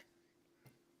not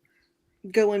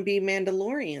go and be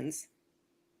Mandalorians?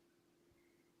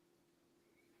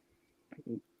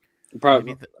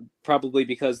 Probably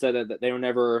because that they were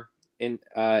never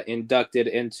inducted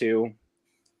into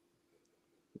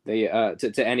the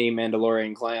to any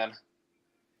Mandalorian clan.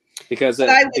 Because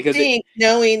I would think,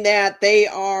 knowing that they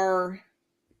are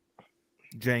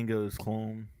Jango's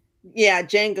clone. Yeah,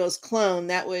 Jango's clone,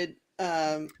 that would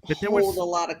hold a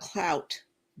lot of clout.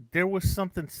 There was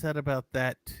something said about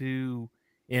that too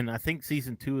in, I think,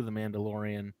 season 2 of The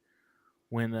Mandalorian,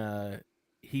 when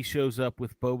he shows up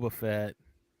with Boba Fett,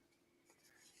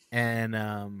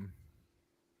 and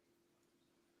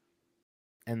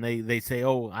they say,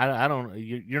 "Oh, I don't.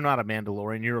 You're not a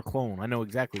Mandalorian. You're a clone. I know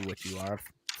exactly what you are. I've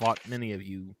fought many of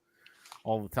you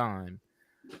all the time."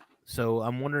 So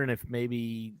I'm wondering if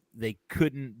maybe they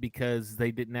couldn't, because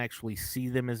they didn't actually see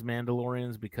them as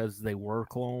Mandalorians, because they were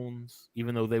clones.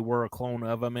 Even though they were a clone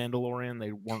of a Mandalorian,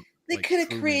 they weren't. They could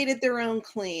have created their own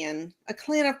clan, a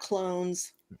clan of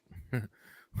clones.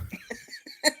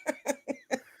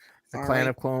 A clan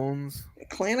of clones. A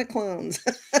clan of clones.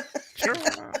 Sure.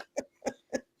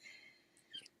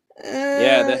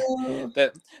 Yeah,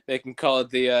 that they can call it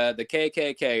the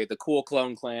KKK, the Cool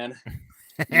Clone Clan.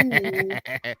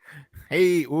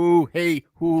 Hey, ooh, hey,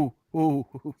 ooh,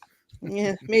 ooh.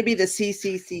 Yeah, maybe the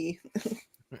CCC.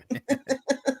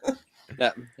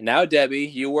 Now, Debbie,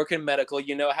 you work in medical.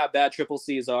 You know how bad triple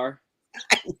C's are.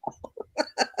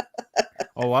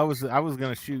 Oh, I was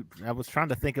gonna shoot. I was trying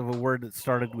to think of a word that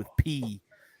started with P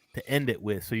to end it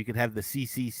with, so you could have the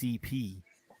CCCP.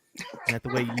 Is that the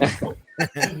way you?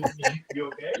 You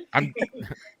okay?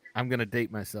 I'm gonna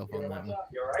date myself on that one.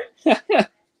 You all right?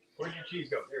 Where'd your cheese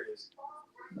go? There it is.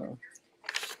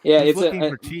 Yeah, Who's it's looking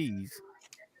for cheese.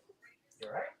 You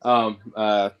all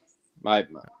right?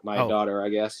 My daughter, I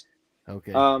guess.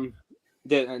 Okay.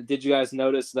 Did you guys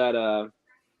notice that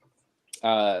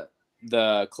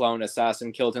the clone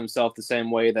assassin killed himself the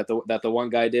same way that the one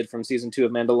guy did from season 2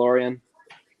 of Mandalorian?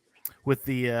 With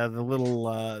the little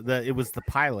it was the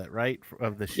pilot, right,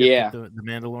 of the ship. Yeah. That the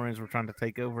Mandalorians were trying to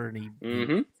take over, and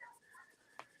Mm-hmm.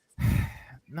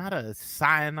 not a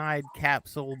cyanide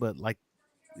capsule, but like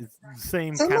it's the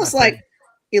same. It's almost like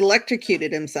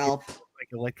electrocuted himself.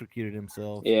 Like electrocuted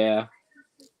himself. Yeah.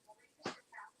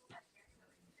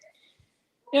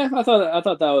 Yeah, I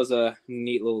thought that was a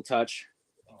neat little touch.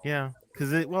 Yeah,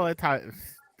 because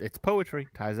it's poetry,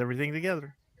 ties everything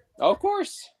together. Oh, of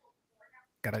course.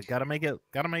 Gotta make it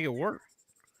work.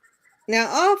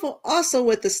 Now, also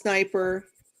with the sniper,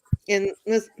 and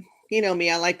this, you know me,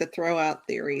 I like to throw out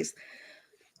theories.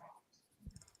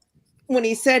 When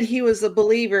he said he was a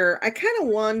believer, I kind of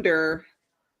wonder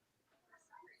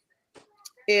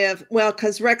if, well,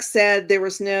 because Rex said there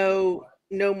was no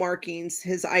markings.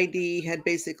 His ID had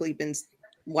basically been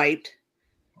wiped.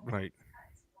 Right.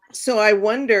 So I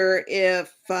wonder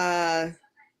if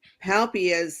Palpy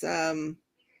has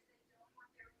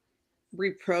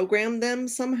reprogrammed them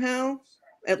somehow,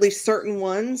 at least certain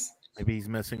ones. Maybe he's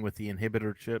messing with the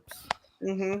inhibitor chips.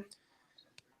 Mm-hmm.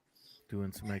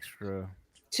 Doing some extra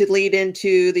To lead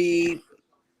into the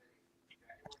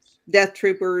Death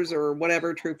Troopers or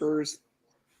whatever troopers.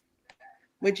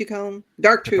 What'd you call them?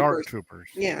 Dark Troopers. Dark Troopers.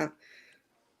 Yeah.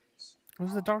 It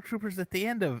was the Dark Troopers at the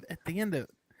end of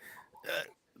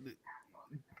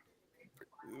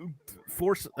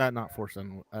Force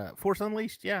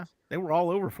Unleashed. Yeah, they were all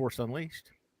over Force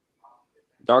Unleashed.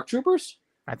 Dark Troopers?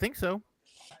 I think so,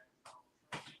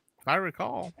 if I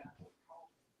recall.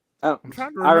 I'm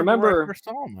trying to I remember where remember. I first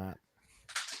saw them at.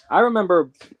 I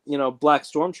remember, Black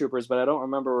Stormtroopers, but I don't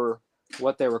remember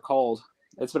what they were called.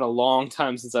 It's been a long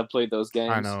time since I've played those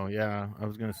games. I know, yeah. I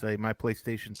was gonna say my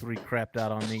PlayStation 3 crapped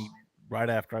out on me right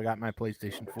after I got my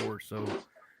PlayStation 4, so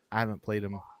I haven't played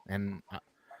them, and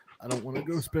I don't want to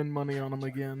go spend money on them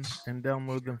again and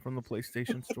download them from the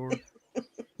PlayStation Store.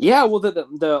 Yeah, well,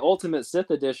 the Ultimate Sith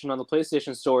Edition on the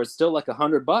PlayStation Store is still like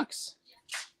 $100.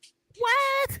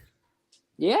 What?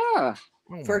 Yeah. Oh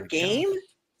For my a game? gosh.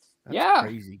 That's Yeah.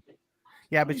 crazy.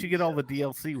 Yeah, but you get all the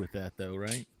DLC with that, though,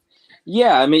 right?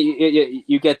 Yeah, I mean,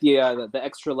 you get the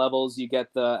extra levels, you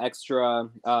get the extra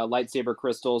lightsaber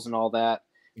crystals and all that.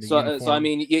 The So I uniform.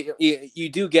 mean, you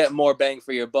do get more bang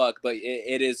for your buck, but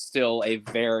it is still a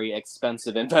very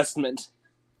expensive investment.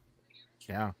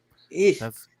 Yeah, Eesh.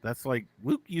 that's like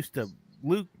Luke used to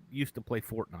play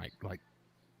Fortnite like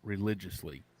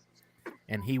religiously,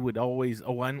 and he would always,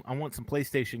 I want some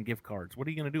PlayStation gift cards. What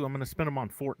are you gonna do? I'm gonna spend them on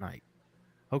Fortnite.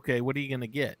 Okay, what are you gonna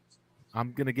get?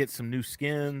 I'm gonna get some new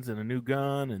skins and a new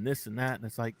gun and this and that. And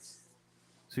it's like,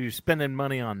 so you're spending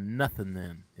money on nothing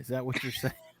then? Is that what you're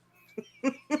saying?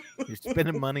 You're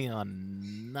spending money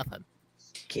on nothing.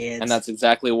 Kids. And that's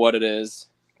exactly what it is.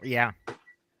 Yeah.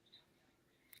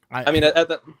 I mean,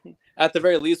 at the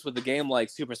very least, with the game like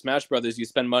Super Smash Brothers, you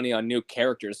spend money on new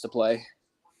characters to play.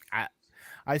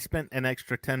 I spent an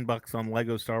extra $10 on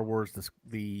Lego Star Wars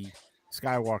the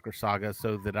Skywalker Saga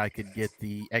so that I could get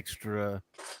the extra.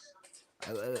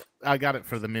 I got it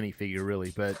for the minifigure,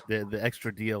 really, but the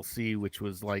extra DLC, which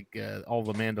was like all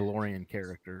the Mandalorian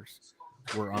characters,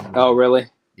 were unlocked. Oh, really?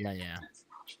 Yeah.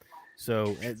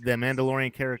 So the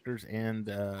Mandalorian characters and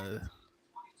I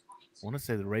want to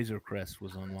say the Razor Crest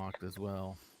was unlocked as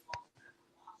well.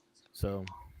 So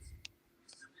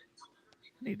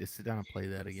I need to sit down and play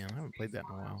that again. I haven't played that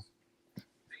in a while.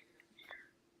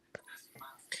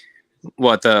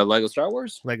 What, the Lego Star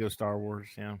Wars? Lego Star Wars,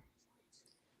 yeah.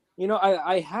 You know,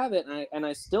 I have it, and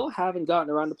I still haven't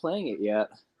gotten around to playing it yet.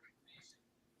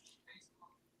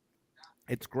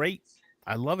 It's great.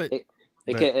 I love it.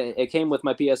 It came with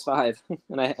my PS5,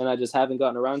 and I just haven't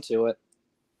gotten around to it.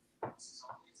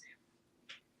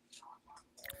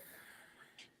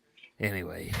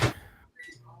 Anyway,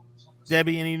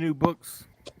 Debbie, any new books?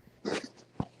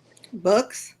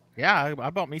 Books? Yeah, I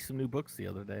bought me some new books the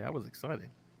other day. I was excited.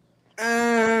 I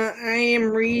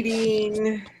am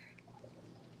reading.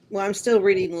 Well, I'm still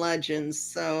reading Legends,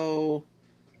 so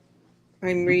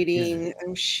I'm reading.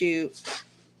 Oh shoot,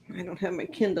 I don't have my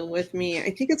Kindle with me.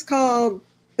 I think it's called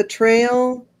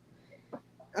Betrayal.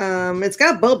 It's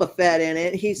got Boba Fett in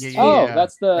it. He's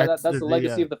that's the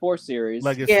Legacy of the Force series.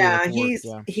 Legacy yeah, of the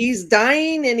Force, he's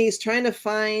dying and he's trying to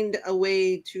find a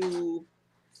way to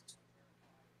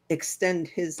extend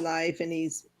his life, and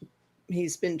he's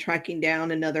been tracking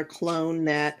down another clone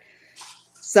that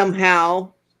somehow,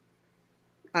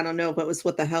 I don't know if it was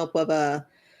with the help of a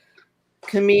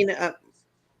Kamino.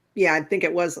 Yeah, I think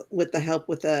it was with the help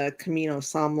with a Kamino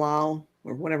Samlal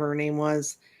or whatever her name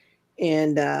was,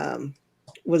 and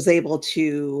was able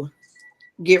to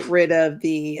get rid of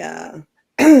the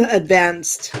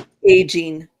advanced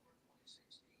aging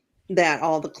that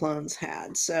all the clones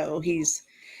had. So he's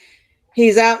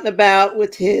out and about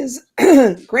with his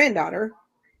granddaughter,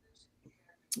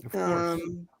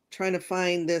 trying to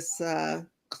find this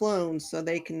clone so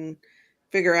they can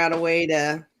figure out a way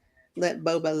to let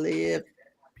Boba live.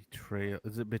 Betrayal.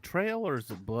 Is it Betrayal or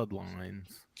is it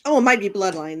Bloodlines? Oh, it might be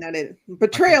Bloodline. That is.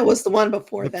 Betrayal was the one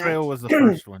before that. Betrayal was the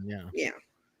first one, yeah. Yeah.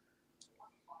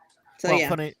 So well, yeah.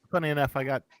 Funny enough,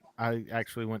 I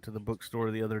actually went to the bookstore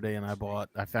the other day and I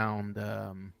found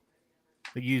the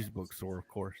used bookstore, of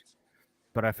course,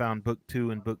 but I found book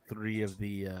 2 and book 3 of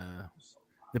the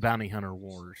Bounty Hunter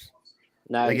Wars.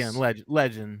 Nice. Again,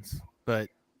 Legends, but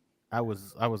I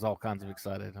was all kinds of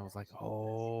excited. I was like,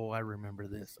 oh, I remember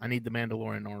this. I need the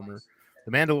Mandalorian armor.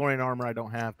 The Mandalorian armor I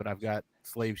don't have, but I've got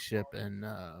Slave Ship and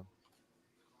oh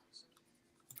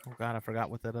god, I forgot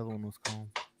what that other one was called.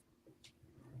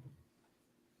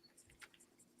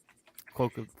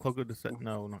 Cloak of Deception.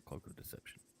 No, not Cloak of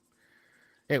Deception.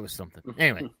 It was something.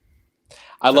 Anyway,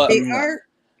 I love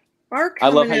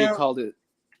how you called it.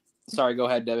 Sorry, go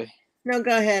ahead, Debbie. No,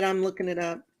 go ahead. I'm looking it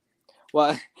up.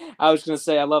 Well, I was going to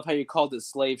say, I love how you called it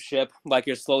Slave Ship, like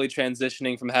you're slowly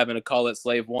transitioning from having to call it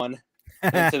Slave One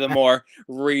into the more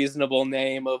reasonable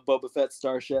name of Boba Fett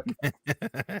Starship.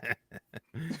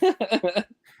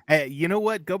 Hey, you know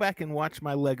what? Go back and watch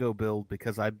my Lego build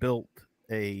because I built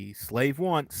a Slave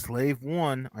One.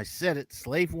 I said it,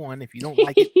 Slave One. If you don't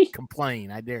like it,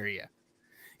 complain. I dare you.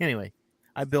 Anyway,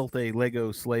 I built a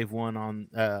Lego Slave One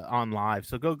on live,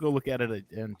 so go look at it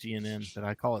on GNN. But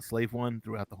I call it Slave One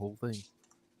throughout the whole thing.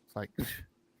 It's like,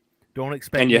 don't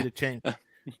expect me to change.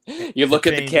 You look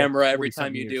at the camera every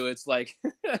time you do. It's like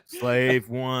Slave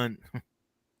One.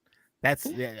 That's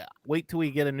wait till we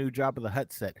get a new Jabba the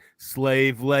Hutt set.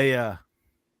 Slave Leia.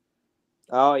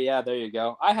 Oh yeah, there you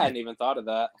go. I hadn't even thought of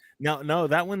that. No,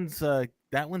 that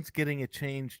one's getting a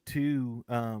change too.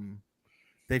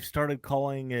 They've started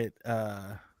calling it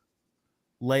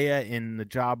Leia in the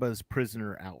Jabba's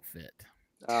prisoner outfit.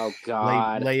 Oh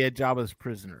God, Leia Jabba's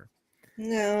prisoner.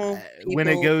 No, when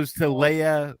it goes to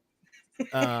Leia,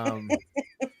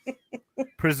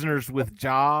 prisoners with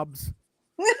jobs,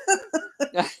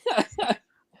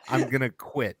 I'm gonna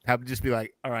quit. I'll just be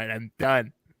like, all right, I'm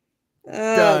done.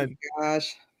 Oh Done.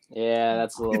 gosh. Yeah,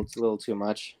 that's a little too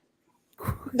much.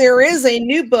 There is a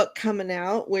new book coming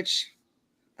out, which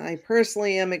I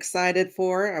personally am excited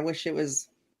for. I wish it was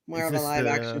more Is of a this live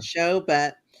the- action show,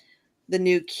 but the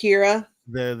new Kira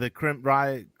The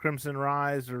Crimson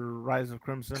Rise or Rise of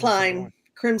Crimson? or something Climb, like-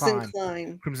 Crimson Climb.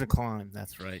 Climb Crimson Climb.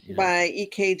 That's right. Yeah. by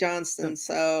E.K. Johnston.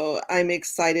 So I'm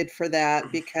excited for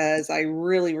that because I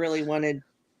really, really wanted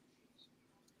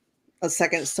a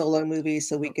second solo movie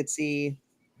so we could see,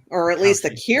 or at How least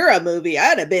a she- Kira movie.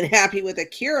 I'd have been happy with a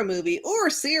Kira movie or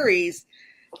series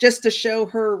just to show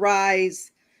her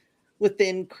rise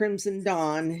within Crimson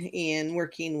Dawn and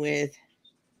working with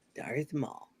Darth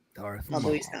Maul. Darth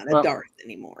Although he's Maul. not a Well- Darth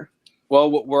anymore.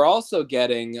 Well, we're also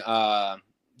getting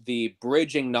the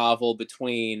bridging novel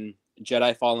between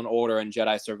Jedi Fallen Order and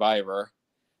Jedi Survivor.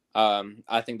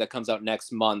 I think that comes out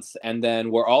next month, and then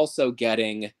we're also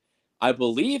getting, I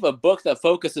believe, a book that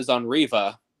focuses on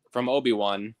Reva from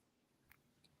Obi-Wan.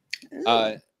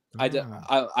 Oh,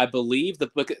 I believe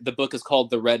the book is called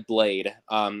The Red Blade.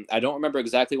 I don't remember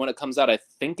exactly when it comes out. I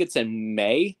think it's in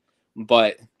May,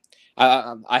 but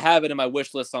I have it in my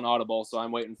wish list on Audible, so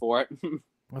I'm waiting for it.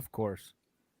 Of course.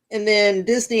 and then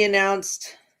Disney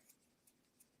announced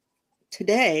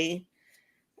today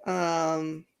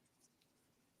Jedi,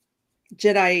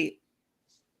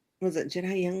 was it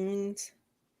Jedi Younglings?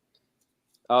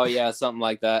 Oh yeah, something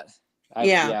like that.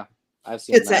 Yeah. I've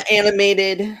seen It's that. an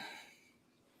animated. I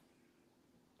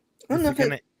don't Is know it if it,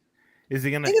 gonna? Is it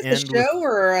I gonna think it's end a show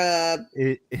or a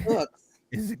with? book.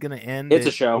 Is it gonna end? It's a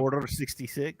at show. Order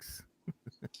 66.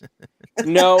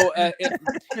 No,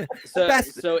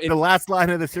 That's so the last line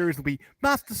of the series will be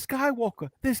Master Skywalker.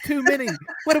 There's too many.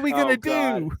 What are we gonna Oh,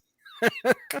 God.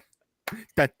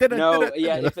 do? no,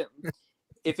 yeah.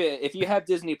 If you have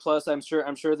Disney Plus, I'm sure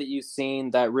that you've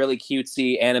seen that really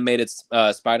cutesy animated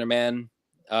Spider-Man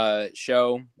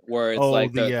show where it's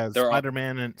like they're all-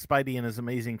 Spider-Man and Spidey and his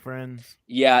amazing friends.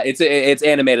 yeah, it's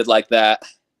animated like that.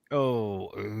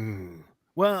 Oh,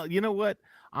 well, you know what?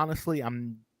 Honestly,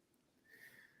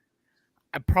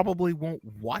 I probably won't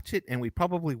watch it, and we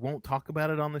probably won't talk about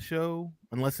it on the show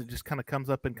unless it just kind of comes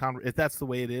up in if that's the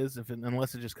way it is.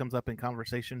 Unless it just comes up in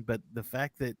conversation. But the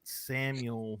fact that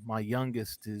Samuel, my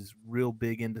youngest, is real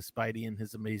big into Spidey and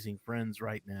his amazing friends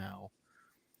right now.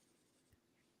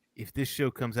 If this show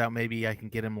comes out, maybe I can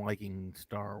get him liking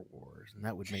Star Wars, and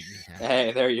that would make me happy.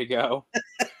 Hey, there you go.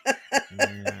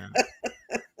 Yeah.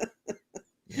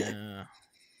 Yeah.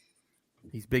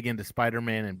 He's big into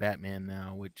Spider-Man and Batman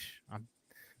now, which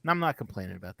I'm not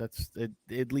complaining about. That's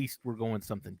at least we're going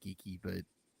something geeky, but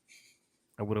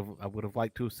I would have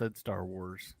liked to have said Star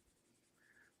Wars.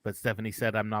 But Stephanie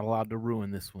said I'm not allowed to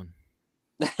ruin this one.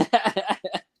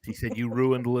 She said you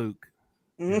ruined Luke.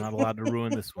 You're not allowed to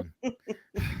ruin this one.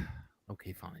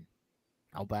 Okay, fine.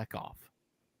 I'll back off.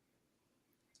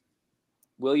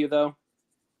 Will you though?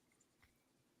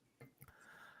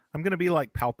 I'm gonna be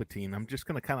like Palpatine. I'm just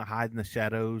gonna kind of hide in the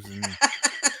shadows, and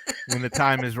when the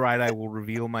time is right, I will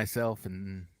reveal myself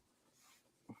and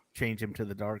change him to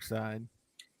the dark side.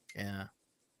 Yeah.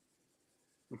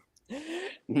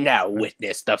 Now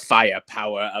witness the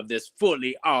firepower of this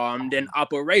fully armed and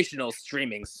operational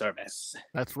streaming service.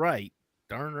 That's right.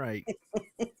 Darn right.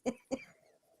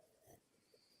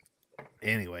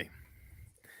 Anyway.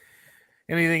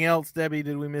 Anything else, Debbie?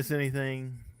 Did we miss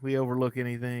anything? We overlook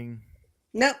anything?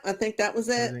 Nope, I think that was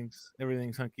it.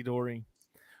 Everything's hunky dory.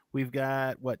 We've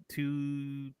got what,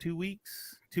 2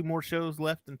 weeks? 2 more shows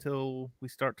left until we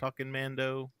start talking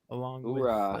Mando along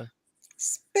Hoorah. with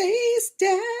Space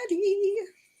Daddy.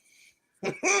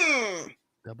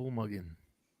 double mugging.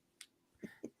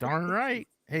 Darn right.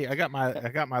 Hey, I got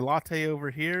my latte over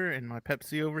here and my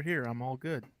Pepsi over here. I'm all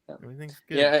good. Everything's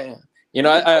good. Yeah, you know,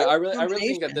 I really think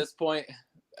Combination.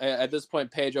 at this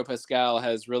point, Pedro Pascal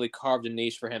has really carved a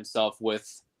niche for himself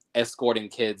with escorting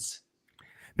kids.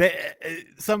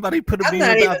 Somebody put a I'm meme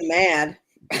not about even mad.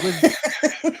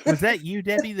 was that you,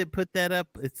 Debbie, that put that up?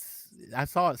 I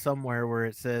saw it somewhere where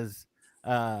it says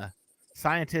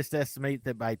scientists estimate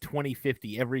that by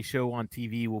 2050 every show on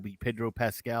TV will be Pedro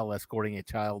Pascal escorting a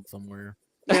child somewhere.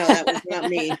 No, that was not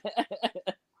me. I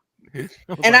was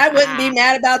And like, I wouldn't be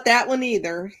mad about that one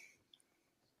either.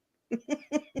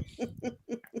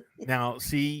 Now,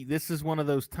 see, this is one of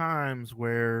those times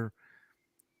where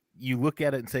you look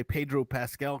at it and say Pedro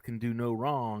Pascal can do no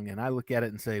wrong, and I look at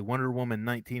it and say Wonder Woman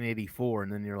 1984,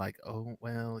 and then you're like, oh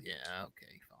well, yeah,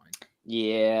 okay, fine.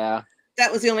 Yeah.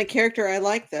 That was the only character I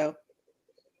liked, though.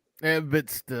 But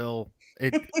still,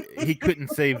 He couldn't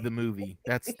save the movie.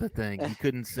 That's the thing. He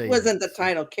couldn't He save wasn't it. the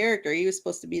title character. He was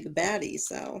supposed to be the baddie.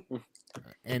 So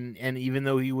And even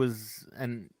though he was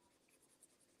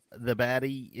the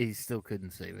baddie, he still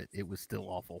couldn't save it. It was still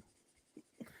awful.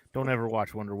 Don't ever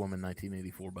watch Wonder Woman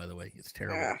 1984, by the way. It's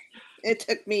terrible. it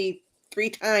took me 3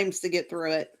 times to get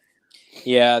through it.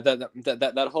 Yeah,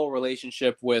 that whole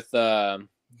relationship with what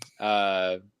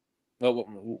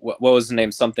was his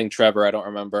name? Something Trevor. I don't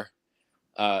remember.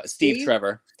 Steve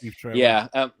Trevor. Steve Trevor. Yeah.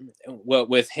 Well,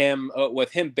 with him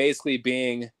basically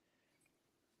being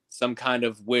some kind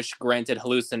of wish granted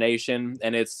hallucination,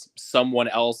 and it's someone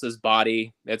else's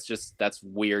body. That's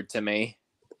weird to me.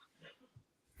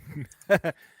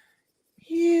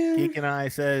 Yeah. Geek and I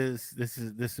says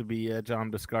this would be John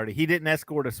Biscardi. He didn't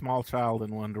escort a small child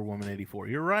in Wonder Woman 84.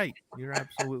 You're right. You're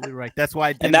absolutely right. That's why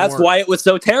it didn't And that's work. why it was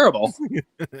so terrible.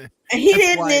 And he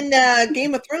didn't in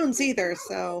Game of Thrones either.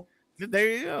 So There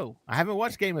you go. I haven't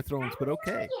watched Game of Thrones, but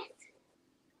okay.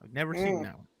 I've never seen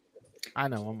that one. I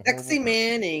know. I'm a sexy horrible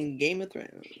man in Game of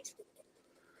Thrones.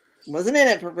 Wasn't in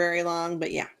it for very long,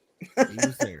 but yeah. person. He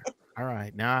was there. All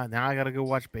right. Now I got to go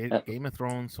watch Game of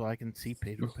Thrones so I can see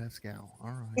Pedro Pascal.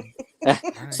 All right.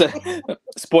 So,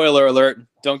 spoiler alert,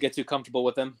 don't get too comfortable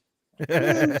with him.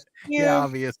 Yeah,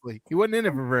 obviously. He wasn't in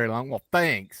it for very long. Well,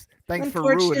 thanks. Thanks for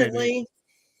ruining it. Unfortunately,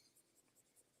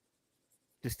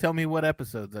 Just tell me what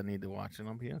episodes I need to watch and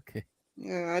I'll be okay.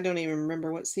 I don't even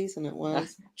remember what season it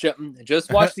was.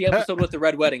 Just watch the episode with the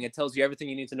Red Wedding. It tells you everything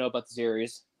you need to know about the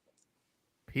series.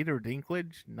 Peter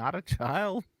Dinklage, not a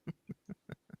child?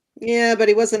 Yeah, but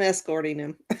he wasn't escorting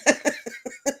him.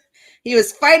 He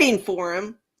was fighting for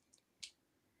him.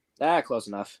 Close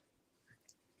enough.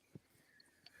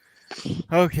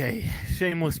 Okay.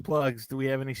 Shameless plugs. Do we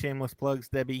have any shameless plugs,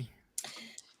 Debbie?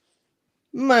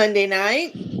 Monday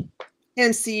night,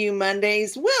 MCU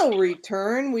Mondays will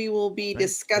return. We will be Thank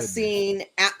discussing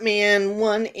Ant-Man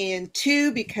 1 and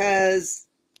 2 because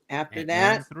after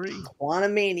that, Ant-Man 3.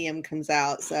 Quantumanium comes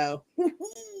out. So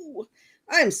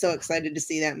I'm so excited to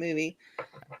see that movie.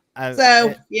 I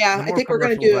think we're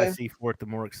going to do I see for it, the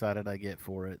more excited I get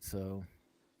for it. So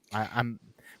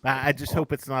I just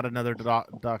hope it's not another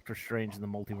Doctor Strange in the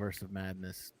Multiverse of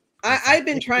Madness. I've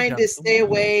been trying to stay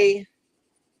away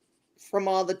from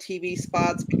all the TV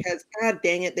spots because god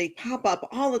dang it, they pop up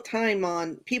all the time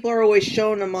on people are always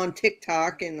showing them on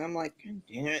TikTok and I'm like, god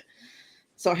damn it.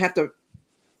 So I have to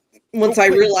once I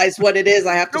realize what it is,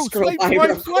 I have to scroll by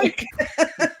real quick.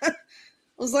 I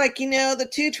was like, the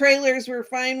 2 trailers were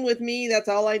fine with me. That's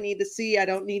all I need to see. I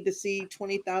don't need to see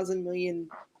 20,000 million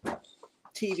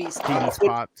TV spots.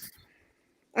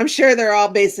 I'm sure they're all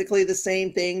basically the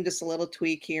same thing, just a little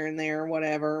tweak here and there,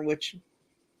 whatever, which,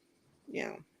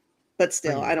 but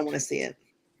still, I don't want to see it.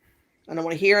 I don't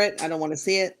want to hear it. I don't want to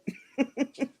see it.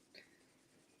 Okay.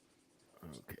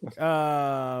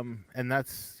 And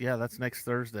that's next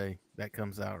Thursday that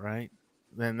comes out, right?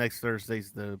 Then next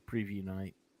Thursday's the preview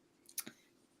night.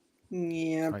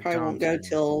 Yeah, Like probably won't go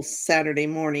till Saturday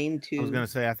morning. I was gonna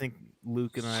say, I think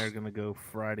Luke and I are gonna go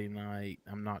Friday night.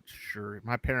 I'm not sure.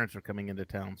 My parents are coming into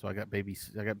town, so I got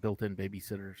built-in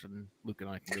babysitters, and Luke and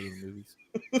I can go to the movies.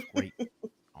 It's great,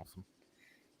 awesome.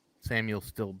 Samuel's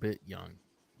still a bit young,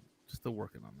 still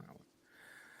working on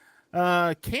that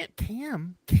one.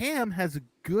 Cam has a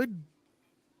good.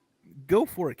 Go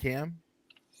for it, Cam.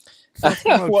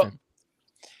 Well,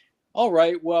 all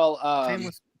right. Well,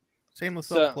 Shameless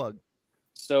self-plug.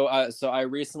 So I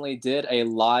recently did a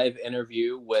live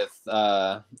interview with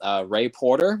Ray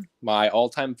Porter, my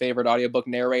all-time favorite audiobook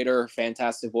narrator,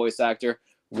 fantastic voice actor.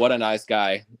 What a nice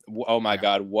guy. Oh my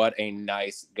God, what a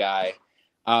nice guy.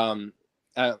 And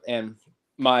there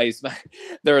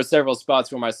are several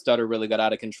spots where my stutter really got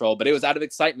out of control, but it was out of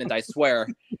excitement, I swear.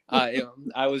 I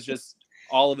was just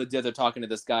all of a dither talking to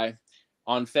this guy.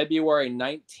 On February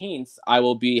 19th, I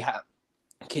will be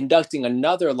conducting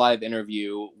another live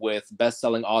interview with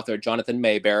best-selling author Jonathan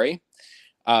Mayberry.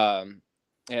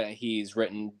 He's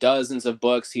written dozens of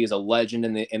books. He's a legend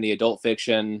in the adult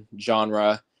fiction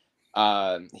genre.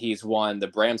 He's won the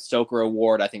Bram Stoker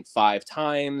Award, I think, 5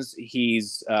 times.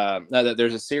 There's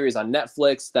a series on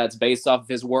Netflix that's based off of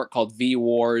his work called V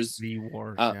Wars. V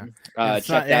Wars. Check that out.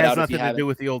 It has nothing to do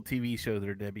with the old TV show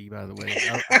there, Debbie, by the way.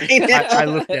 I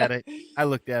looked at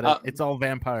it. It's all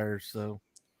vampires, so.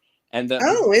 And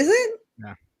is it?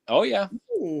 Yeah. Oh yeah.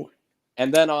 Ooh.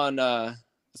 And then on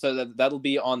that'll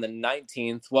be on the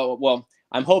 19th. Well,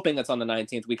 I'm hoping that's on the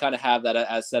 19th. We kind of have that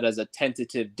as set as a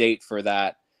tentative date for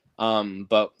that.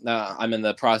 But I'm in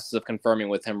the process of confirming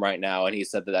with him right now, and he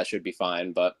said that should be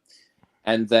fine.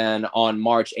 And then on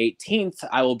March 18th,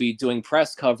 I will be doing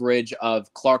press coverage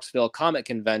of Clarksville Comic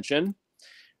Convention.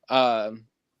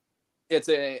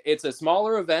 It's a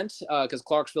smaller event because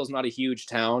Clarksville's not a huge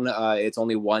town. It's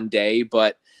only one day,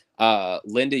 but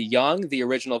Linda Young, the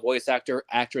original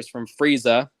actress from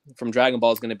Frieza from Dragon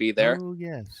Ball, is going to be there. Oh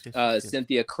yes.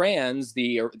 Cynthia Kranz,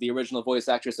 the original voice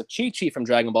actress of Chi-Chi from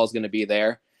Dragon Ball, is going to be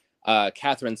there.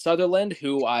 Catherine Sutherland,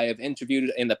 who I have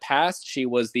interviewed in the past, she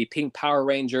was the Pink Power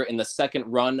Ranger in the second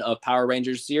run of Power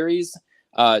Rangers series,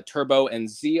 Turbo and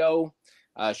Zeo.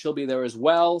 She'll be there as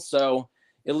well, so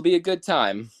it'll be a good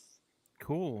time.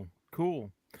 Cool.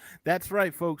 That's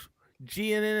right, folks.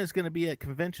 GNN is going to be at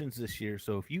conventions this year.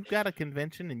 So if you've got a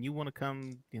convention and you want to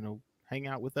come, hang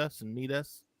out with us and meet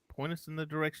us, point us in the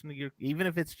direction of even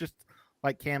if it's just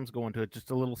like Cam's going to it,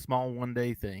 just a little small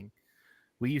one-day thing.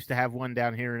 We used to have one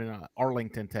down here in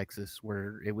Arlington, Texas,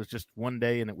 where it was just one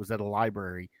day and it was at a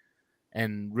library,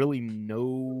 and really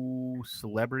no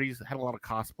celebrities. It had a lot of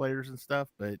cosplayers and stuff,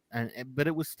 but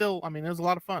it was still, it was a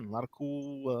lot of fun, a lot of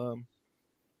cool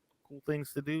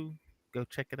things to do. Go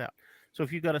check it out. So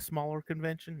if you got a smaller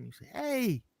convention and you say,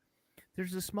 hey,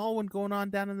 there's a small one going on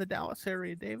down in the Dallas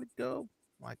area, David, go.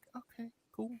 I'm like, okay,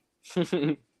 cool.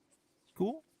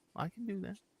 Cool. I can do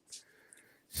that.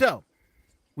 So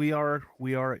we are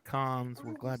at cons.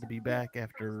 We're glad to be back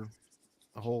after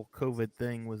the whole COVID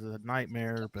thing was a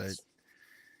nightmare, but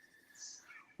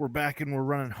we're back and we're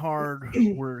running hard.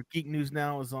 Geek News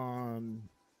Now is on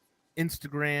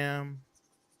Instagram.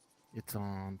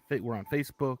 We're on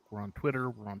Facebook, we're on Twitter,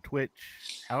 we're on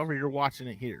Twitch. However you're watching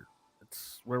it here,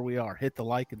 that's where we are. Hit the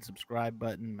like and subscribe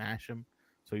button, mash them,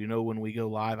 so you know when we go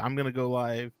live. I'm going to go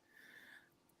live.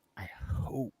 I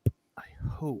hope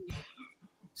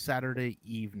Saturday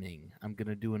evening I'm going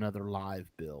to do another live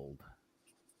build.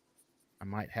 I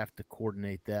might have to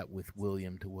coordinate that with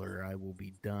William to where I will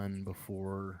be done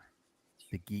before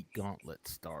the Geek Gauntlet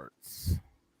starts.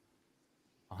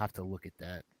 I'll have to look at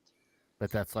that. But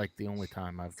that's like the only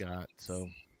time I've got. So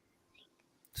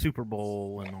Super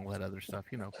Bowl and all that other stuff,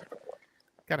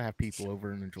 got to have people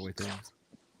over and enjoy things.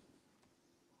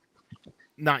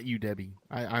 Not you, Debbie.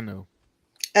 I know.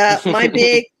 My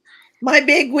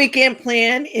big weekend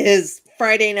plan is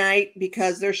Friday night,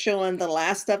 because they're showing The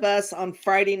Last of Us on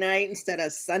Friday night instead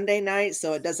of Sunday night,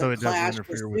 so it doesn't clash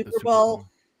with Super Bowl.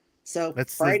 So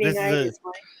Friday night is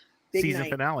my big season night.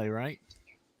 Finale, right?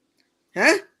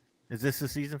 Huh? Is this the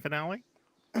season finale?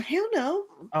 Hell no.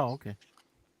 Oh, okay.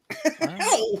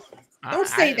 No, don't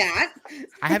say that.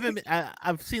 I haven't.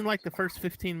 I've seen like the first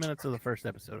 15 minutes of the first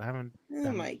episode. I haven't.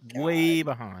 Oh my God. Way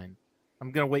behind.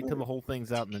 I'm gonna wait till the whole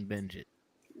thing's out and then binge it.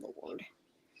 Lord.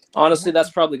 Honestly, that's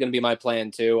probably going to be my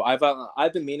plan too.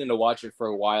 I've been meaning to watch it for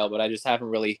a while, but I just haven't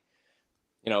really,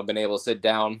 been able to sit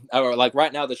down. Or like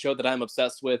right now, the show that I'm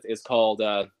obsessed with is called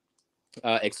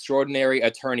Extraordinary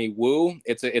Attorney Woo.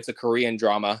 It's a Korean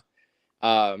drama.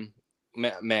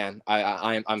 Man,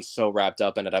 I'm so wrapped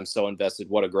up in it. I'm so invested.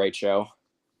 What a great show.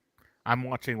 I'm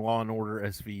watching Law and Order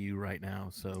SVU right now,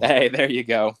 so hey, there you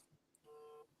go.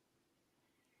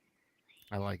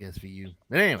 I like SVU.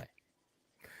 But anyway,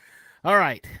 all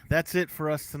right, that's it for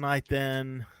us tonight.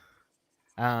 Then,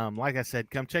 like I said,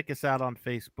 come check us out on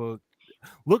Facebook.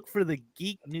 Look for the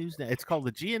Geek News. It's called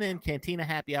the GNN Cantina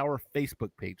Happy Hour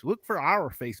Facebook page. Look for our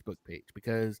Facebook page,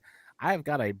 because I've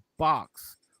got a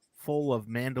box full of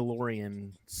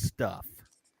Mandalorian stuff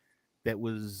that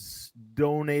was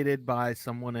donated by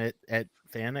someone at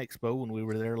Fan Expo when we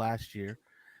were there last year.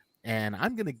 And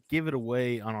I'm going to give it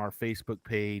away on our Facebook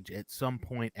page at some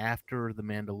point after the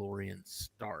Mandalorian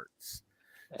starts.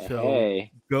 So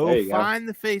go find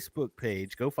the Facebook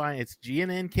page. Go find it's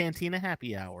GNN Cantina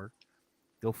Happy Hour.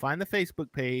 Go find the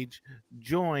Facebook page,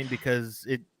 join, because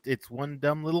it's one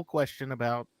dumb little question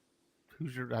about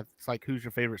who's your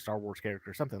favorite Star Wars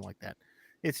character, something like that.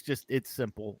 It's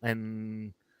simple.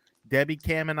 And Debbie,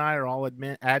 Cam, and I are all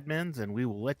admins, and we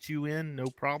will let you in, no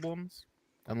problems,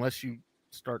 unless you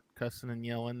start cussing and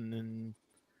yelling and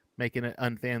making it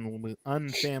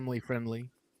unfamily friendly.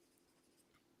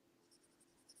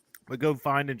 But go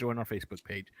find and join our Facebook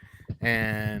page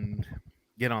and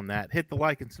get on that. Hit the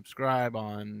like and subscribe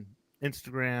on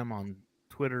Instagram, on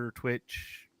Twitter,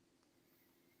 Twitch,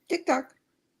 TikTok.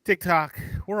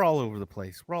 We're all over the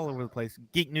place.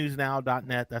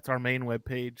 GeekNewsNow.net. That's our main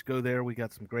webpage. Go there. We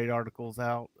got some great articles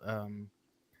out.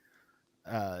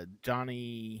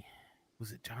 Johnny,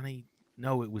 was it Johnny?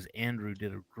 No, it was Andrew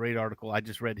did a great article. I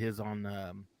just read his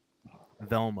on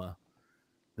Velma,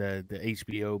 the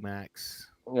HBO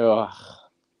Max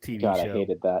TV God, show. I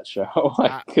hated that show.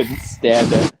 I couldn't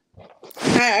stand it.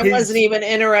 I wasn't even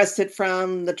interested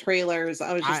from the trailers.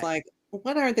 I was just like,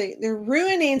 what are they? They're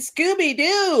ruining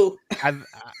Scooby-Doo.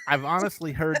 I've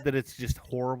honestly heard that it's just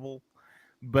horrible,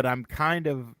 but I'm kind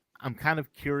of I'm kind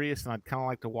of curious, and I'd kind of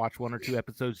like to watch 1 or 2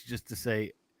 episodes just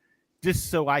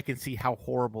so I can see how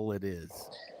horrible it is.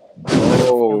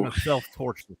 Oh,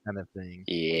 Self-torture kind of thing.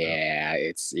 yeah,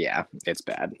 it's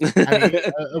bad. I mean,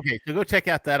 okay, so go check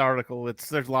out that article.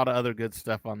 There's a lot of other good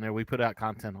stuff on there. We put out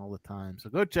content all the time, so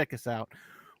go check us out.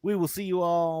 We will see you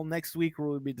all next week, where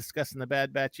we'll be discussing the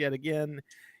Bad Batch yet again.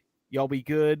 Y'all be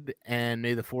good, and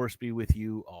may the Force be with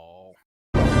you all.